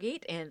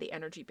Stargate and the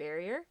energy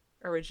barrier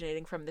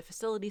originating from the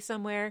facility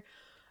somewhere.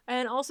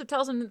 And also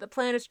tells him that the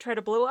plan is to try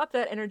to blow up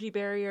that energy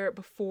barrier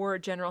before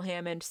General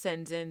Hammond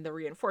sends in the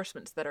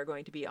reinforcements that are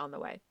going to be on the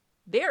way.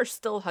 They are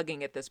still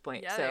hugging at this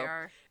point, Yeah, so they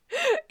are.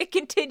 it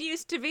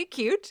continues to be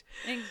cute.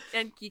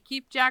 And you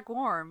keep Jack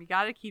warm. You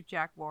gotta keep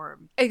Jack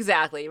warm.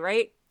 Exactly,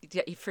 right?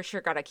 Yeah, you for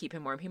sure gotta keep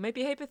him warm. He might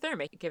be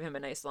hypothermic. Give him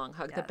a nice long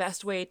hug. The Yes.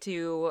 best way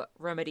to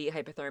remedy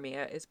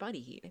hypothermia is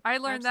body heat. I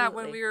learned that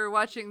when Absolutely. we were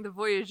watching The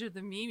Voyage of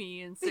the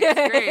Mimi in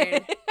 6th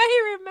grade.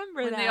 I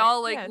remember When that. they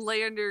all yes.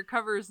 lay under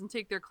covers and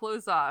take their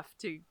clothes off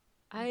to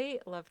I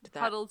loved that.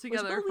 Huddle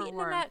together was Will for Wheaton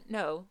warmth. in that?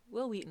 No,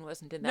 Will Wheaton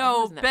wasn't in that. No,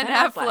 Who was in that? Ben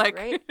Affleck.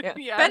 right? Yeah.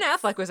 Yes. Ben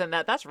Affleck was in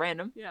that. That's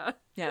random. yeah.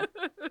 Yeah,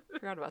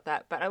 forgot about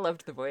that. But I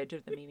loved The Voyage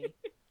of the Mimi.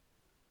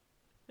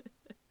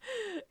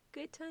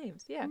 Good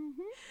times, yeah.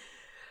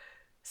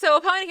 So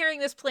upon hearing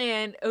this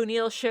plan,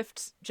 O'Neill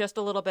shifts just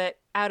a little bit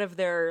out of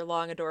their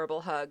long,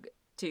 adorable hug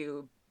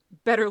to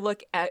better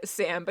look at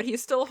Sam, but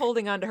he's still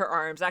holding onto her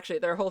arms. Actually,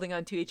 they're holding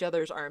onto each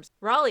other's arms.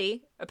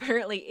 Raleigh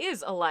apparently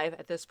is alive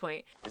at this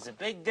point. There's a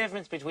big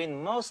difference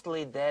between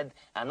mostly dead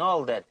and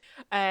all dead.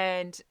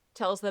 And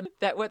tells them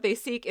that what they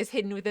seek is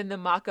hidden within the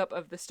mock-up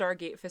of the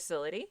Stargate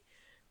facility.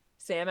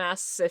 Sam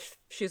asks if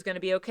she's going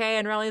to be okay,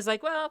 and Raleigh's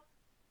like, well,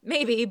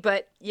 maybe,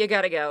 but you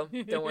gotta go.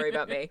 Don't worry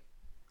about me.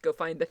 Go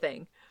find the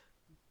thing.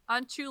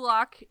 On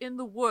Chulak in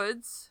the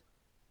woods,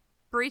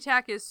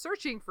 Braytak is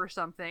searching for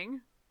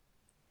something.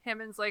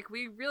 Hammond's like,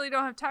 we really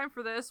don't have time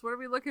for this. What are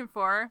we looking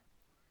for?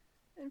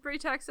 And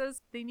Braytak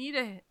says they need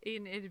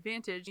an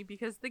advantage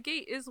because the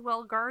gate is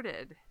well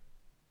guarded.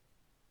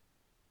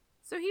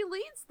 So he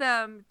leads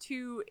them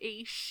to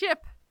a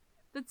ship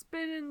that's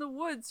been in the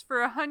woods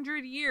for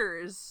 100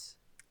 years.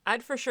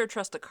 I'd for sure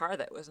trust a car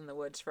that was in the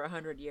woods for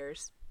 100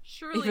 years.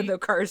 Surely. Even though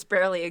cars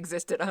barely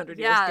existed 100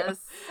 years ago.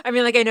 Yes. I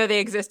mean, like, I know they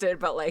existed,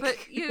 but like...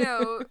 But, you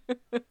know,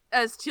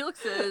 as Teal'c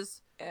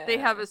says, they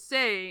have a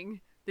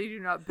saying, they do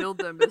not build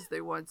them as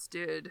they once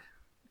did.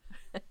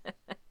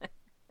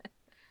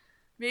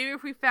 Maybe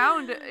if we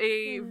found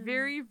a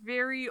very,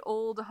 very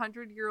old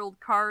 100-year-old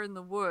car in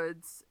the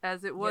woods,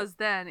 as it was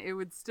then, it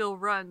would still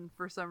run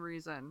for some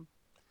reason.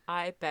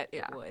 I bet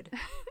it would.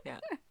 Yeah.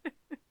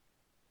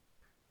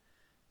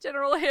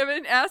 General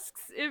Hammond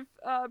asks if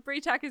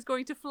Braytak is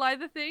going to fly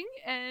the thing,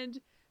 and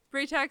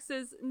Braytak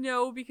says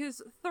no,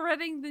 because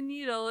threading the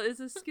needle is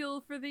a skill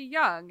for the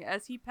young,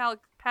 as he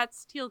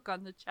pats Teal'c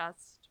on the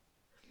chest.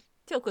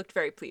 Teal'c looked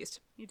very pleased.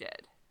 He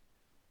did.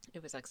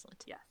 It was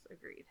excellent. Yes,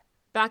 agreed.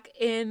 Back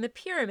in the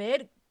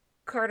pyramid,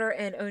 Carter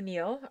and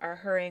O'Neill are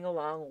hurrying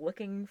along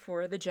looking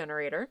for the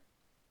generator.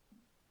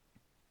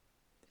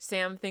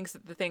 Sam thinks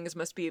that the things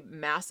must be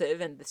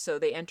massive, and so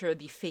they enter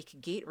the fake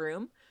gate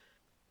room.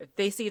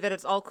 They see that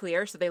it's all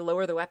clear, so they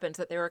lower the weapons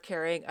that they were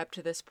carrying up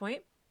to this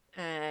point.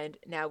 And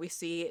now we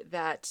see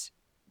that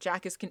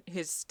Jack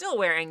is still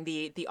wearing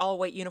the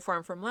all-white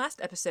uniform from last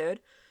episode,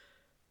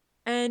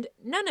 and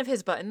none of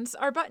his buttons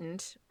are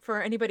buttoned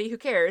for anybody who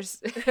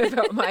cares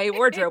about my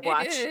wardrobe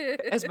watch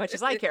as much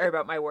as I care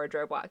about my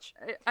wardrobe watch.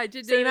 I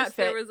did Same notice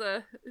outfit, there was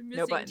a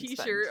missing buttons,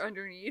 t-shirt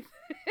underneath.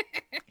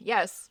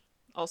 Yes,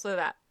 also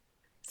that.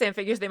 Sam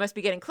figures they must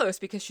be getting close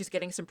because she's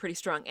getting some pretty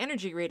strong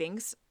energy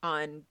readings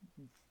on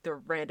the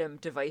random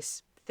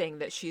device thing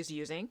that she's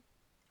using,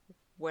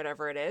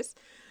 whatever it is.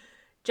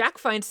 Jack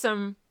finds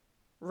some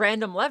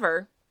random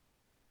lever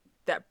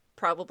that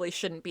probably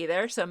shouldn't be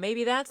there, so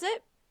maybe that's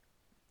it.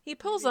 He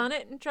pulls on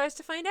it and tries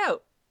to find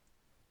out.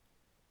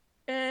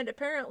 And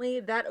apparently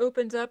that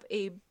opens up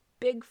a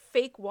big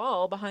fake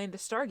wall behind the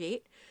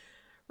Stargate,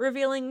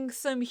 revealing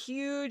some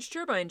huge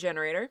turbine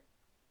generator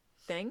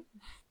thing.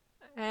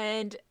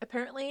 And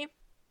apparently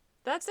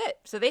that's it.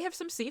 So they have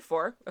some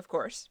C4, of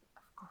course.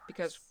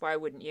 Because why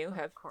wouldn't you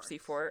have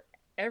C4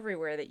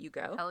 everywhere that you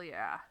go? Hell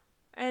yeah.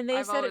 And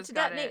they set it to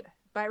detonate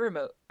by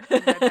remote.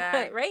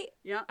 Right?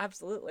 Yeah.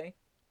 Absolutely.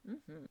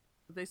 Mm-hmm.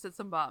 They set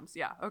some bombs.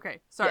 Yeah. Okay.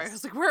 Sorry. Yes. I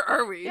was like, where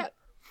are we? Yeah.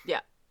 Yeah.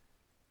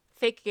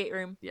 Fake gate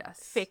room. Yes.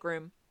 Fake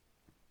room.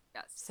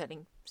 Yes.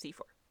 Setting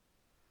C4.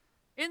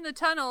 In the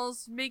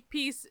tunnels,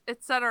 Makepeace,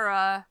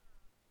 etc.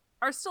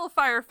 are still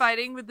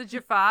firefighting with the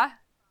Jaffa,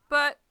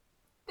 but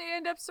they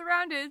end up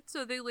surrounded,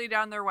 so they lay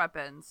down their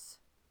weapons.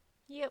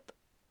 Yep.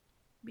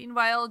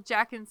 Meanwhile,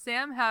 Jack and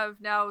Sam have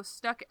now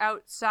snuck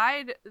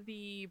outside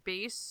the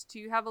base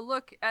to have a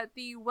look at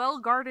the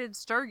well-guarded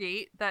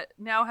Stargate that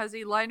now has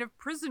a line of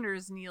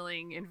prisoners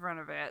kneeling in front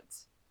of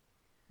it.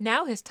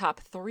 Now his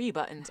top 3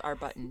 buttons are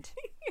buttoned.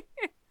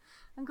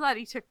 I'm glad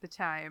he took the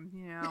time,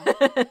 you know.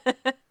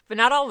 But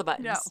not all the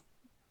buttons.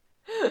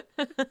 No.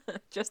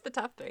 Just the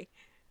top 3.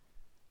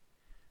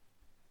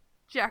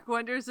 Jack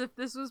wonders if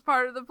this was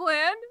part of the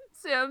plan.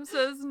 Sam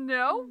says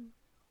no.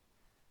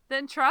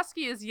 Then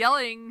Trotsky is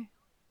yelling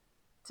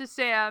to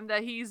Sam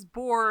that he's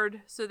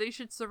bored, so they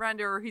should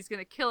surrender or he's going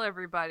to kill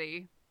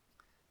everybody.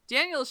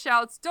 Daniel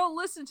shouts, "Don't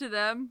listen to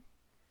them."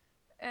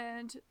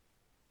 And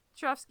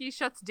Trotsky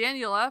shuts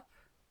Daniel up,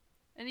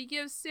 and he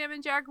gives Sam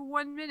and Jack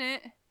 1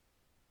 minute.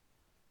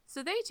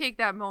 So they take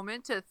that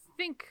moment to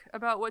think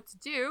about what to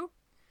do.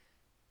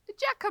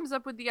 Jack comes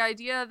up with the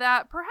idea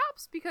that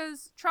perhaps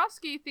because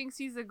Trotsky thinks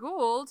he's a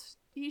Gould,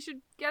 he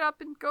should get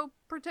up and go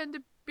pretend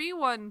to be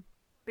one,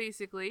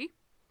 basically.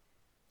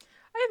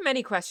 I have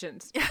many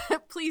questions.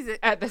 Please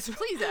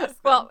ask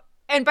well, them.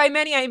 And by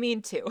many, I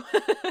mean 2.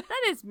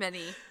 That is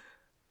many.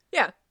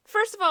 Yeah.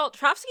 First of all,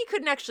 Trotsky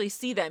couldn't actually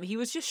see them. He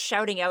was just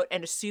shouting out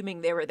and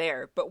assuming they were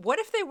there. But what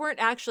if they weren't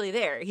actually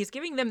there? He's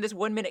giving them this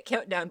 1 minute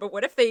countdown, but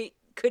what if they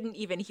couldn't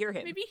even hear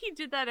him? Maybe he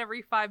did that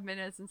every 5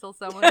 minutes until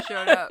someone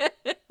showed up.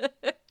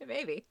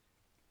 Maybe.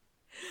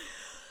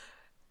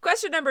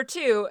 Question number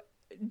 2.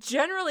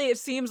 generally it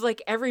seems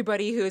like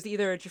everybody who is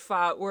either a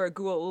Jaffa or a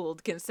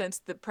Goa'uld can sense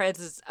the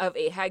presence of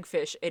a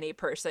hagfish in a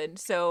person.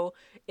 So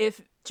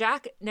if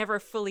Jack never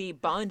fully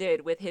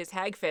bonded with his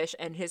hagfish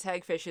and his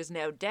hagfish is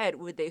now dead,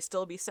 would they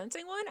still be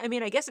sensing one? I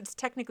mean, I guess it's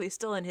technically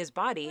still in his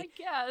body. I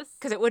guess.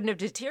 Because it wouldn't have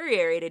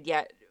deteriorated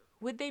yet.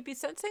 Would they be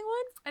sensing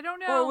one? I don't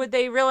know. Or would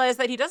they realize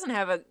that he doesn't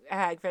have a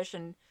hagfish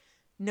and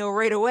know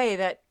right away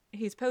that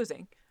he's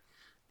posing?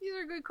 These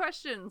are good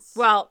questions.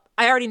 Well,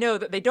 I already know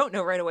that they don't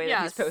know right away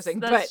that he's posing,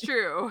 that's but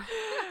true.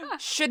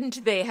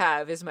 shouldn't they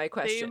have is my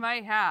question. They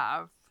might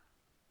have.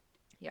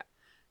 Yeah.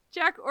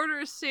 Jack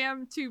orders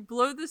Sam to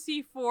blow the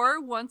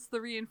C4 once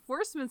the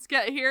reinforcements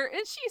get here,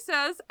 and she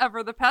says,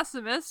 ever the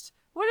pessimist,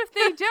 what if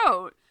they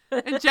don't?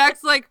 And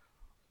Jack's like,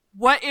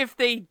 what if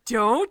they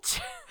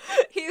don't?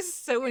 He's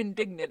so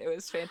indignant. It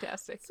was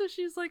fantastic. So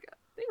she's like,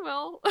 they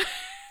will.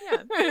 Yeah,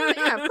 of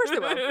course they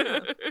will. Yeah.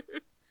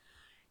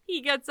 He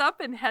gets up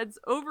and heads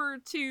over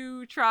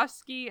to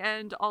Trotsky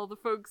and all the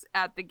folks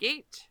at the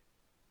gate.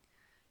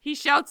 He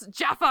shouts,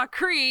 Jaffa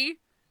Cree!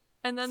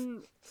 And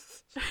then...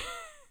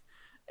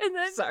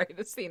 Sorry,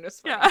 the scene was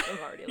funny. Yeah, I'm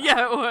already laughing.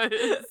 yeah, it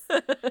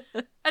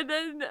was. And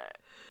then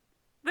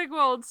the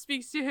Goa'uld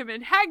speaks to him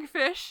in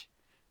Hagfish,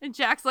 and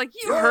Jack's like,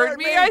 you heard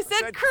me, I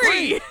said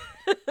Cree!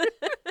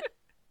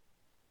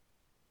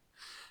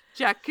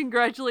 Jack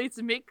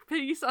congratulates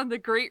Makepeace on the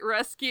great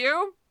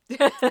rescue.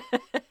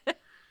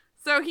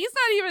 So he's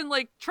not even,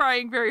 like,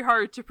 trying very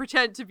hard to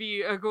pretend to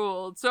be a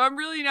Goa'uld, so I'm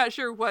really not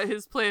sure what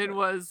his plan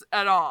was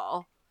at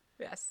all.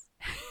 Yes.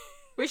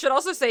 We should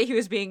also say he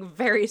was being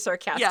very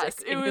sarcastic Yes,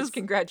 in his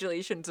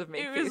congratulations of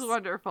Makepeace. It was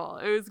wonderful.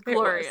 It was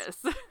glorious.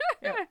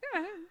 Yeah.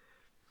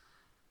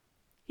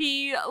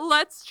 He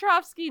lets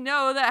Trotsky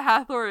know that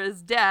Hathor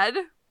is dead.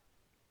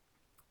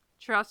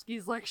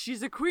 Trotsky's like,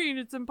 she's a queen,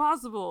 it's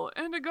impossible,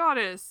 and a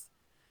goddess.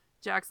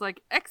 Jack's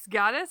like,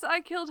 ex-goddess?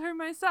 I killed her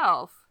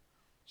myself.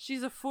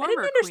 She's a former I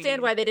didn't understand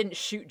queen. why they didn't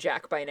shoot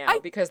Jack by now,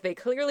 because they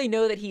clearly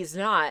know that he's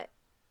not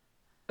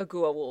a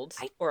Goa'uld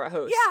or a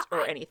host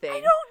or anything.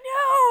 I don't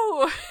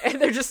know!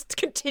 And they're just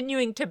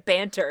continuing to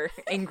banter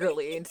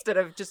angrily instead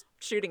of just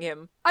shooting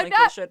him I'm like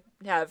not- they should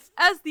have.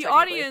 As the technically.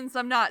 audience,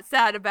 I'm not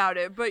sad about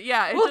it, but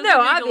yeah, it Well, doesn't no, make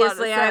a lot of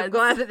obviously I'm sense.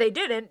 glad that they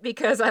didn't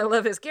because I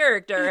love his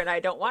character and I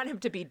don't want him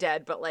to be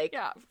dead, but like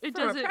it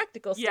from a doesn't-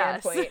 practical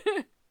yes. standpoint,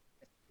 it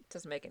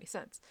doesn't make any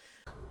sense.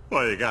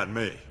 Well, you got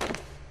me.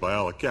 By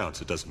all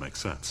accounts, it doesn't make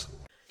sense.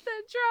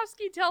 Then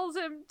Trotsky tells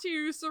him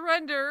to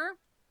surrender,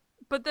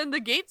 but then the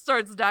gate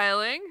starts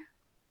dialing.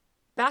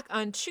 Back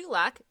on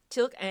Chulak,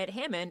 Teal'c and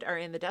Hammond are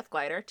in the Death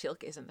Glider.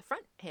 Teal'c is in the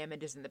front,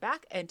 Hammond is in the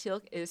back, and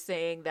Teal'c is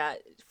saying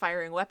that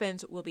firing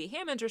weapons will be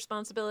Hammond's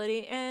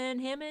responsibility,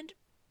 and Hammond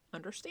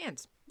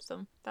understands.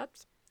 So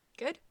that's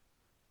good.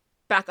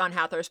 Back on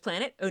Hathor's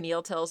planet,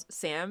 O'Neill tells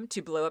Sam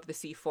to blow up the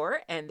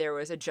C4, and there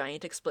was a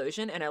giant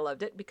explosion, and I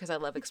loved it because I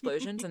love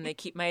explosions, and they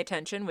keep my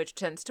attention, which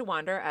tends to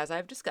wander, as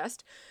I've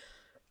discussed.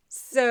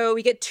 So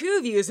we get two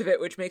views of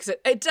it, which makes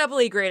it a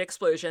doubly great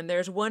explosion.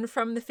 There's one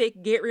from the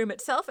fake gate room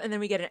itself, and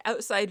then we get an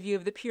outside view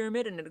of the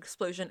pyramid and an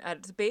explosion at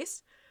its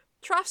base.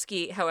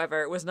 Trotsky,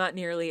 however, was not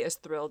nearly as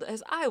thrilled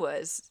as I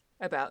was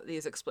about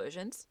these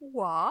explosions.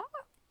 What?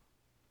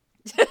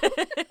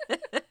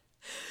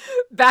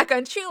 Back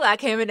on Chulak,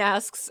 Hammond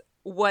asks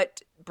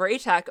what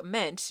Braytak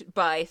meant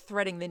by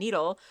threading the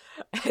needle.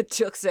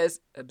 Teal'c says,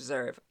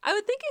 observe. I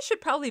would think it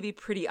should probably be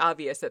pretty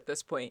obvious at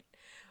this point.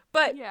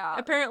 But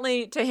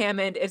apparently to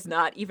Hammond it's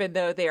not, even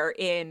though they are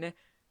in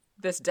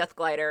this Death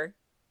Glider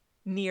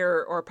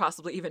near or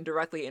possibly even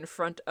directly in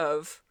front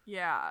of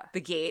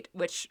the gate,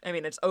 which, I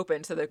mean, it's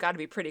open, so they've got to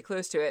be pretty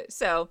close to it.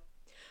 So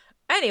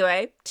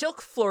anyway, Teal'c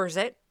floors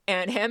it,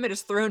 and Hammond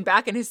is thrown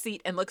back in his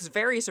seat and looks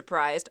very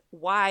surprised.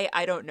 Why,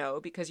 I don't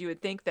know, because you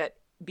would think that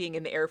being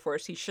in the Air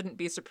Force, he shouldn't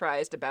be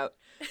surprised about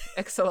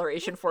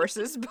acceleration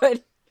forces,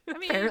 but I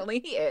mean, apparently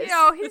he is. You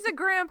know, he's a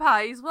grandpa.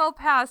 He's well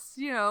past,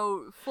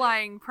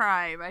 flying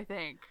prime, I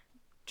think.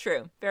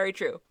 True. Very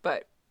true.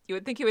 But you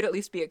would think he would at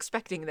least be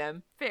expecting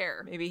them.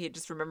 Fair. Maybe he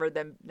just remembered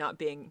them not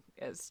being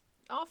as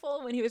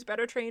awful when he was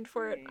better trained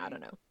for it. I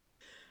don't know.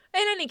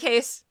 In any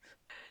case,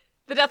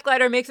 the Death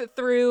Glider makes it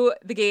through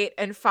the gate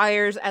and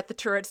fires at the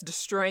turrets,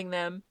 destroying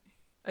them.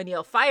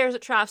 O'Neill fires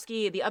at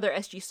Trotsky. The other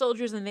SG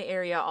soldiers in the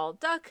area all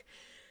duck.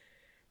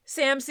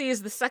 Sam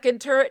sees the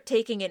second turret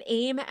taking an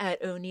aim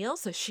at O'Neill,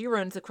 so she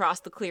runs across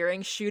the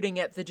clearing, shooting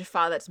at the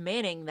Jaffa that's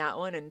manning that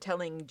one and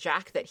telling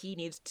Jack that he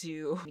needs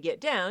to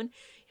get down.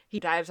 He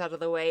dives out of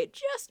the way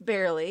just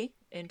barely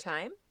in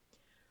time.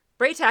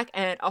 Braytak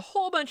and a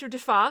whole bunch of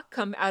Jaffa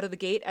come out of the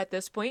gate at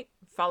this point,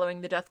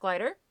 following the Death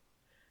Glider.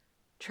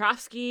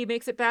 Trotsky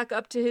makes it back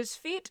up to his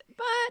feet,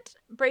 but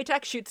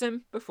Braytak shoots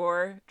him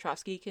before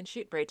Trotsky can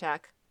shoot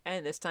Braytak,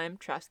 and this time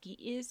Trotsky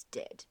is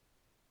dead.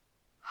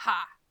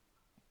 Ha!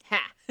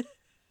 Ha!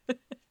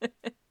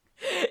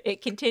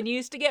 It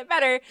continues to get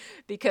better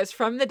because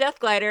from the Death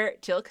Glider,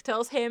 Teal'c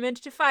tells Hammond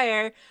to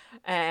fire,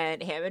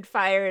 and Hammond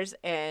fires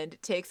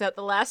and takes out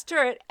the last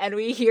turret, and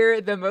we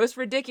hear the most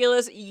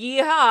ridiculous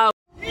yeehaw.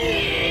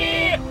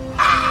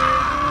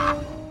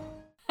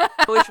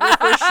 which will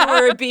for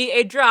sure be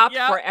a drop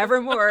Yep.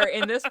 forevermore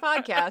in this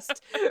podcast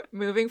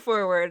moving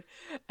forward.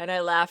 And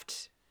I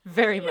laughed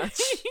very much.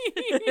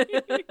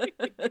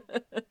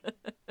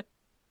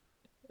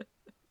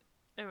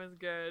 It was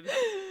good.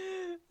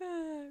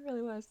 It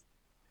really was.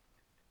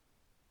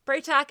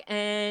 Braytak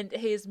and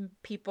his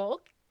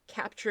people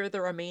capture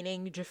the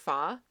remaining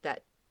Jaffa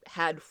that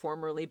had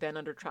formerly been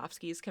under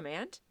Trotsky's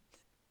command.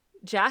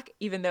 Jack,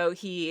 even though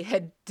he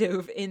had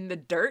dove in the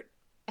dirt,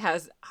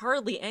 has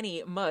hardly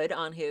any mud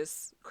on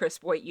his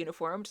crisp white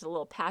uniform, just a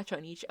little patch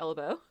on each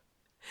elbow.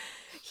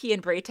 He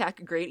and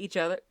Braytak greet each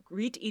other.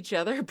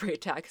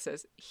 Braytak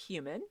says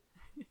human.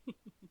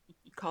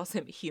 Calls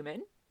him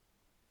human.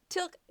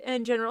 Tilk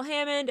and General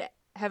Hammond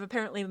have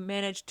apparently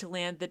managed to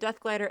land the Death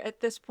Glider at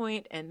this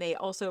point, and they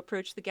also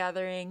approach the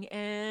gathering,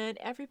 and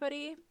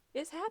everybody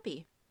is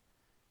happy.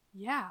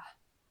 Yeah.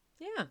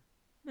 Yeah.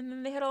 And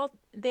then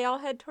they all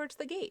head towards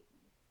the gate.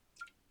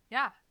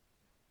 Yeah.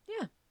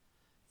 Yeah.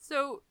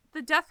 So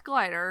the Death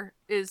Glider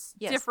is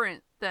Yes.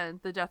 different than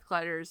the Death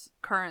Gliders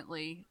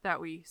currently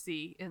that we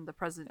see in the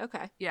present.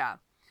 Okay. Yeah.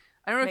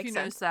 I don't know if Makes you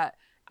sense. noticed that.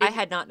 I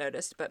had not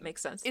noticed, but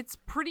makes sense. It's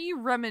pretty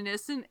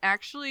reminiscent,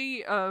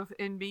 actually, of,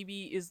 and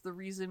maybe is the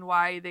reason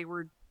why they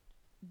were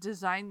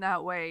designed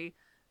that way,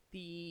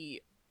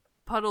 the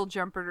puddle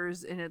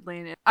jumpers in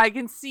Atlanta. I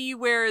can see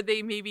where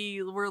they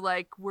maybe were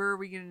like, where are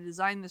we going to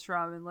design this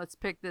from? And let's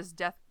pick this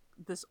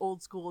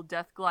old school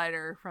Death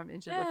Glider from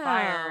Into the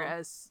Fire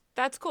as...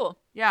 That's cool.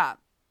 Yeah.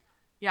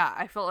 Yeah,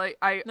 I felt like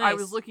I Nice.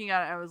 was looking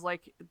at it, I was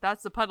like,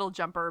 that's the puddle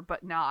jumper,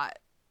 but not.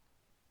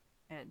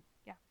 And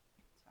yeah.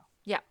 So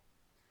Yeah.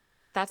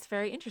 That's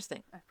very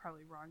interesting. I'm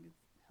probably wrong.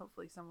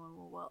 Hopefully someone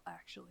will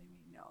actually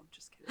me. No, I'm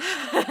just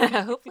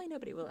kidding. Hopefully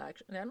nobody will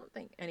actually. I don't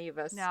think any of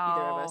us, No.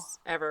 either of us,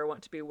 ever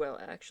want to be well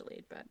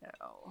actually, but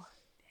No.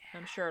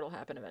 I'm sure it'll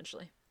happen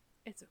eventually.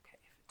 It's okay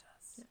if it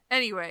does.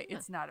 Anyway,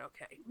 it's not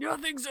okay.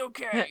 Nothing's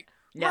okay.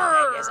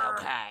 Nothing is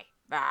okay.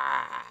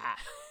 Ah.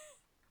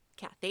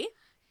 Kathy,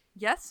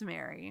 Yes,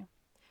 Mary.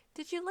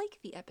 did you like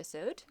the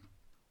episode?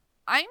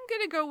 I'm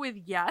going to go with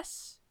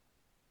yes.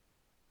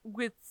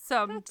 With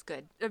some That's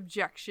good.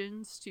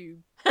 objections to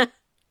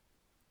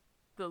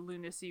the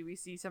lunacy we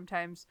see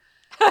sometimes.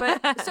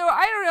 But so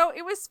I don't know,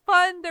 it was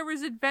fun, there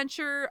was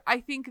adventure. I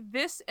think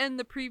this and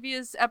the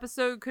previous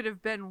episode could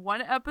have been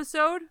one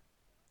episode,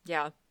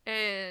 Yeah.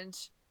 and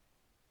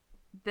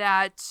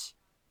that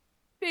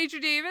Major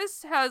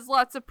Davis has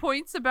lots of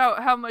points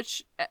about how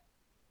much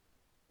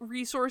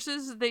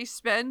resources they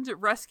spend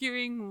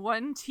rescuing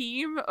one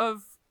team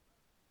of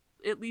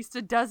at least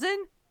a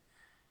dozen.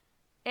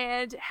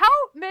 And how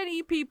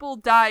many people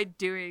died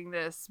doing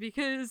this?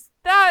 Because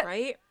that...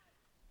 Right?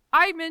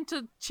 I meant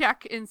to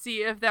check and see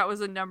if that was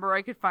a number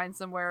I could find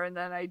somewhere, and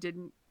then I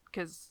didn't,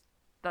 because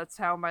that's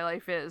how my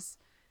life is.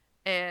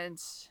 And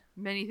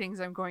many things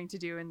I'm going to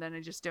do, and then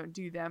I just don't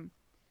do them.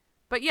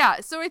 But yeah,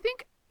 so I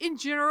think in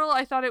general,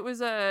 I thought it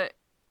was a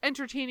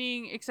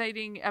entertaining,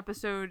 exciting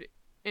episode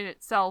in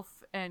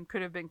itself, and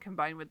could have been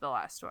combined with the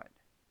last one.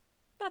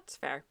 That's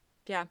fair.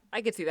 Yeah,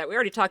 I could see that. We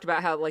already talked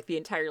about how, like, the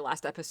entire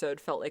last episode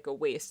felt like a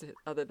waste,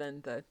 other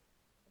than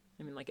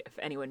like, if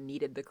anyone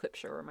needed the clip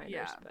show reminders,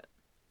 Yeah. but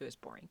it was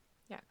boring.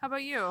 Yeah. How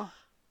about you?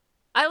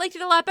 I liked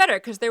it a lot better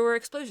because there were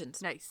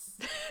explosions. Nice.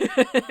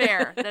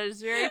 Fair. That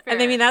is very fair.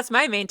 And I mean, that's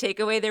my main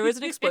takeaway. There was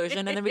an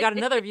explosion, and then we got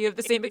another view of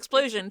the same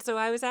explosion, so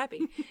I was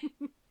happy.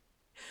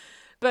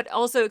 But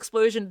also,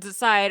 explosions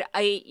aside,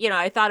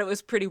 I thought it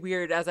was pretty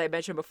weird, as I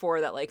mentioned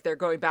before, that, like, they're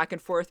going back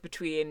and forth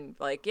between,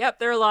 like, yep,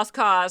 they're a lost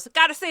cause.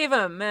 Gotta save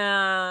him.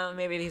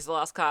 Maybe he's a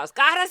lost cause.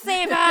 Gotta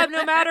save him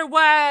no matter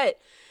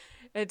what.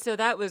 And so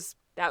that was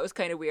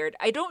kind of weird.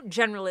 I don't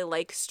generally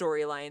like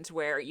storylines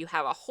where you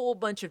have a whole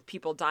bunch of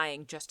people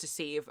dying just to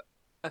save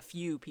a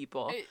few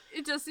people.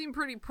 It just seemed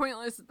pretty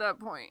pointless at that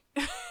point.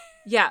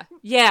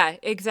 Yeah,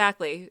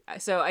 exactly.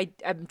 So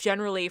I'm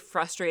generally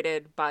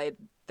frustrated by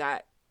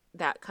that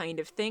kind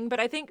of thing.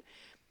 But I think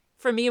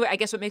for me, I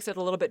guess what makes it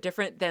a little bit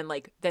different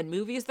than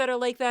movies that are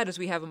like that is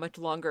we have a much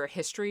longer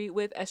history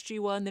with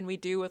SG-1 than we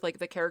do with, like,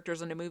 the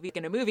characters in a movie.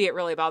 In a movie, it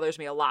really bothers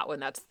me a lot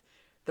when that's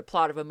the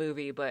plot of a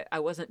movie, but I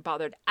wasn't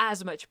bothered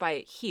as much by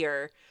it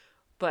here.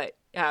 But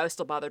yeah, I was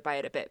still bothered by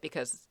it a bit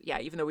because, yeah,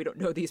 even though we don't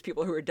know these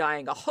people who are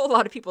dying, a whole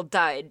lot of people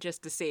died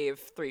just to save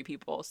 3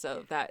 people.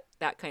 So that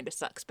kind of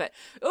sucks. But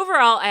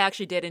overall, I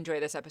actually did enjoy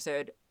this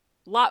episode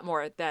a lot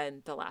more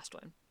than the last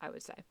one, I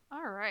would say.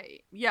 All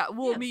right. Yeah,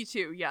 well, Yeah. me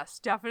too. Yes,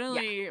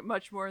 definitely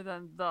much more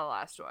than the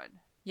last one.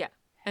 Yeah.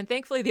 And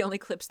thankfully, the only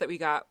clips that we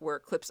got were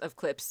clips of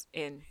clips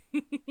in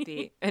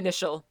the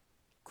initial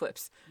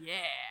clips.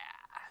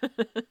 Yeah.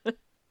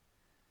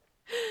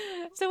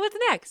 So what's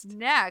next?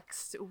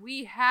 Next,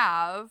 we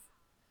have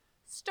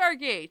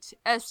Stargate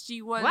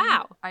SG-1.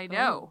 Wow. I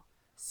know.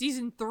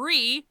 Season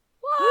 3.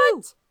 Woo!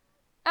 What?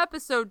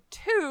 Episode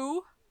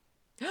 2.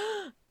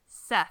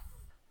 Seth.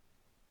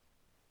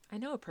 I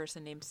know a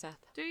person named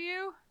Seth. Do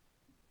you?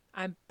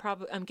 I'm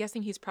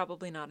guessing he's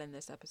probably not in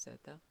this episode,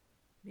 though.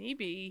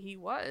 Maybe he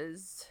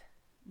was.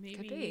 Maybe.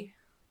 Could be.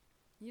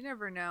 You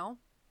never know.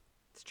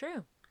 It's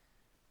true.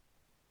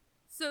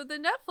 So the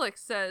Netflix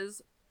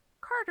says,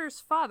 Carter's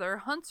father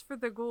hunts for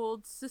the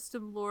gold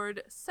system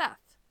lord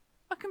Seth.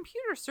 A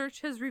computer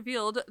search has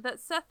revealed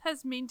that Seth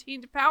has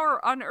maintained power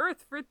on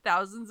Earth for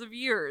thousands of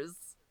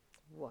years.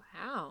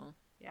 Wow.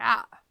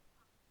 Yeah.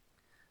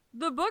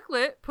 The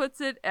booklet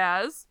puts it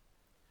as,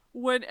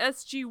 when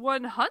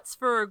SG-1 hunts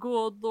for a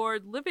gold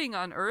lord living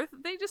on Earth,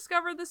 they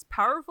discover this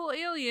powerful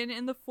alien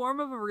in the form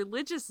of a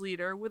religious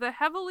leader with a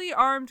heavily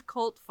armed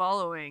cult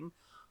following.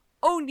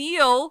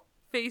 O'Neill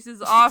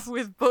faces off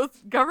with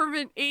both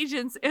government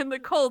agents and the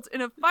cult in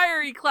a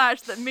fiery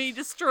clash that may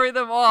destroy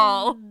them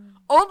all.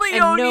 Only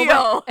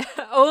O'Neill!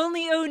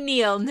 Only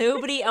O'Neill.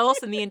 Nobody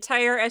else in the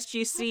entire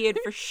SGC, and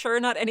for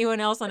sure not anyone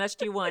else on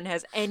SG-1,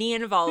 has any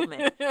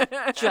involvement.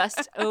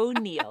 Just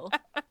O'Neill.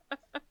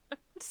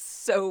 It's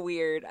so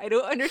weird. I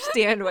don't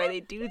understand why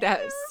they do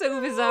that. It's so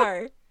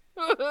bizarre.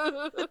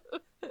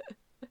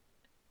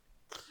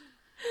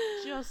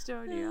 Just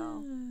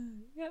O'Neill.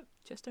 Yep,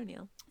 just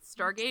O'Neill.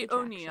 Stargate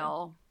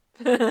O'Neill.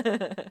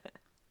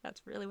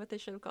 That's really what they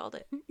should have called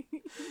it.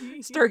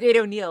 Stargate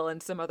O'Neill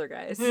and some other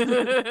guys.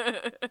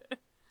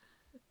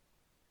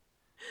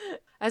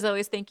 As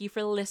always, thank you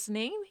for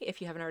listening. If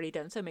you haven't already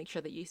done so, make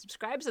sure that you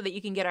subscribe so that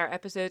you can get our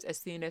episodes as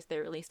soon as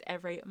they're released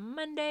every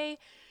Monday.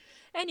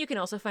 And you can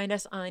also find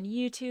us on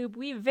YouTube.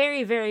 We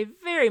very, very,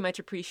 very much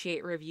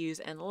appreciate reviews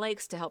and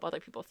likes to help other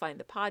people find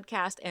the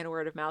podcast, and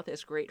word of mouth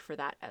is great for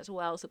that as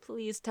well. So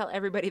please tell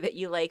everybody that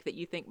you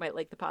think might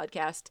like the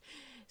podcast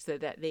so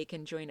that they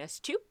can join us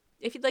too.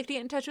 If you'd like to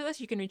get in touch with us,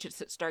 you can reach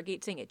us at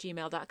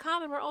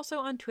stargatesing@gmail.com, and we're also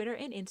on Twitter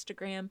and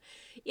Instagram.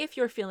 If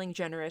you're feeling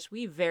generous,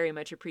 we very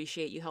much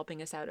appreciate you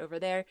helping us out over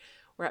there.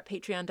 We're at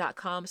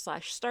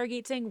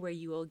patreon.com/stargatesing, where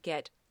you will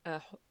get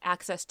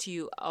access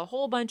to a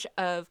whole bunch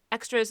of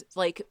extras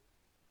like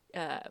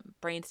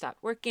Brain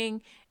Stopped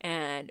Working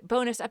and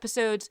bonus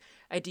episodes.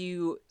 I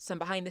do some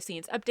behind the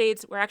scenes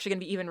updates. We're actually going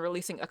to be even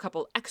releasing a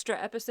couple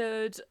extra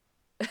episodes.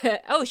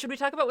 Oh, should we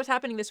talk about what's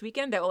happening this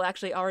weekend? That will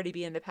actually already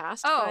be in the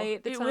past by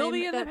the time it will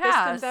be in that the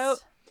past. This comes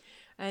out.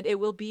 And it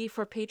will be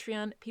for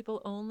Patreon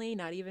people only,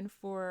 not even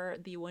for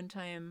the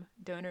one-time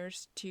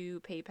donors to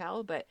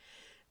PayPal. But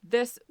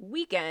this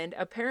weekend,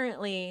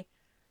 apparently,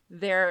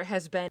 there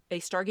has been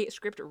a Stargate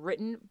script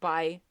written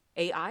by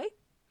AI.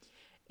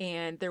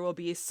 And there will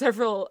be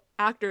several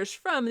actors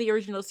from the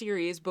original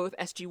series, both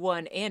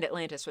SG-1 and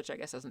Atlantis, which I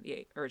guess isn't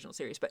the original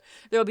series, but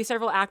there will be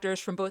several actors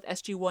from both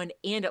SG-1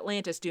 and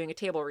Atlantis doing a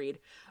table read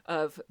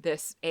of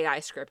this AI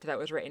script that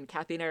was written.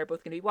 Kathy and I are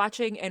both going to be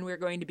watching, and we're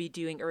going to be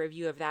doing a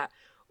review of that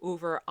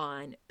over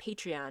on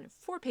Patreon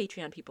for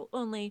Patreon people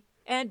only.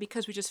 And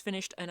because we just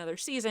finished another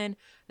season,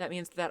 that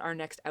means that our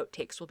next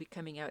outtakes will be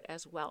coming out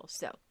as well.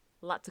 So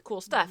lots of cool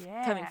stuff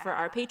coming for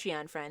our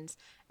Patreon friends,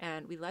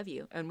 and we love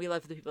you, and we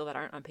love the people that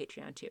aren't on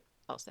Patreon too.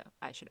 Also,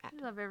 I should add. We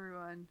love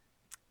everyone.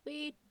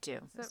 We do,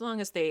 as long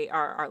as they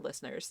are our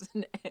listeners.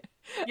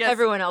 Yes.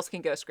 Everyone else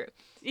can go screw.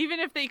 Even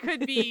if they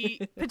could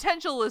be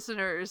potential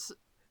listeners,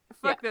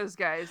 fuck those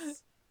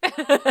guys.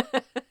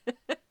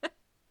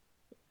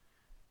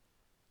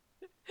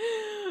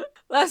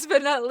 Last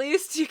but not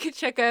least, you can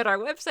check out our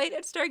website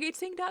at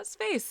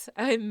stargatesing.space.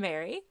 I'm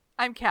Mary.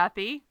 I'm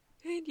Kathy.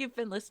 And you've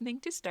been listening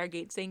to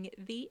Stargate Sing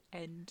The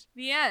End.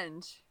 The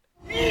end.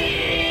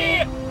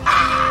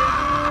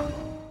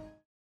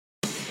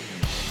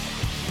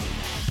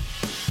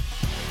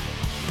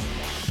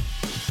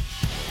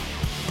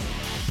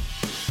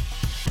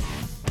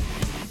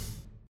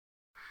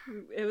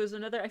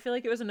 I feel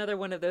like it was another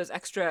one of those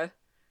extra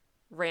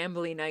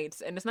rambly nights.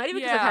 And it's not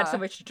even because I've had so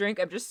much to drink.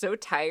 I'm just so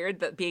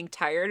tired that being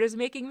tired is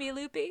making me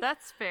loopy.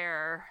 That's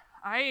fair.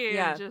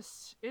 It's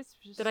just.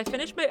 Did I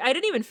finish I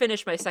didn't even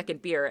finish my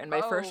second beer, and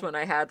my first one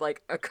I had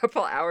like a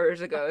couple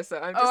hours ago, so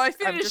I'm just. I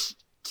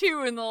finished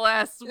 2 in the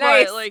last,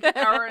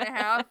 hour and a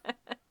half?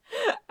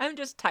 I'm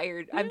just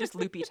tired. I'm just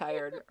loopy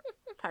tired.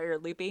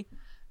 Tired loopy.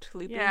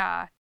 Yeah.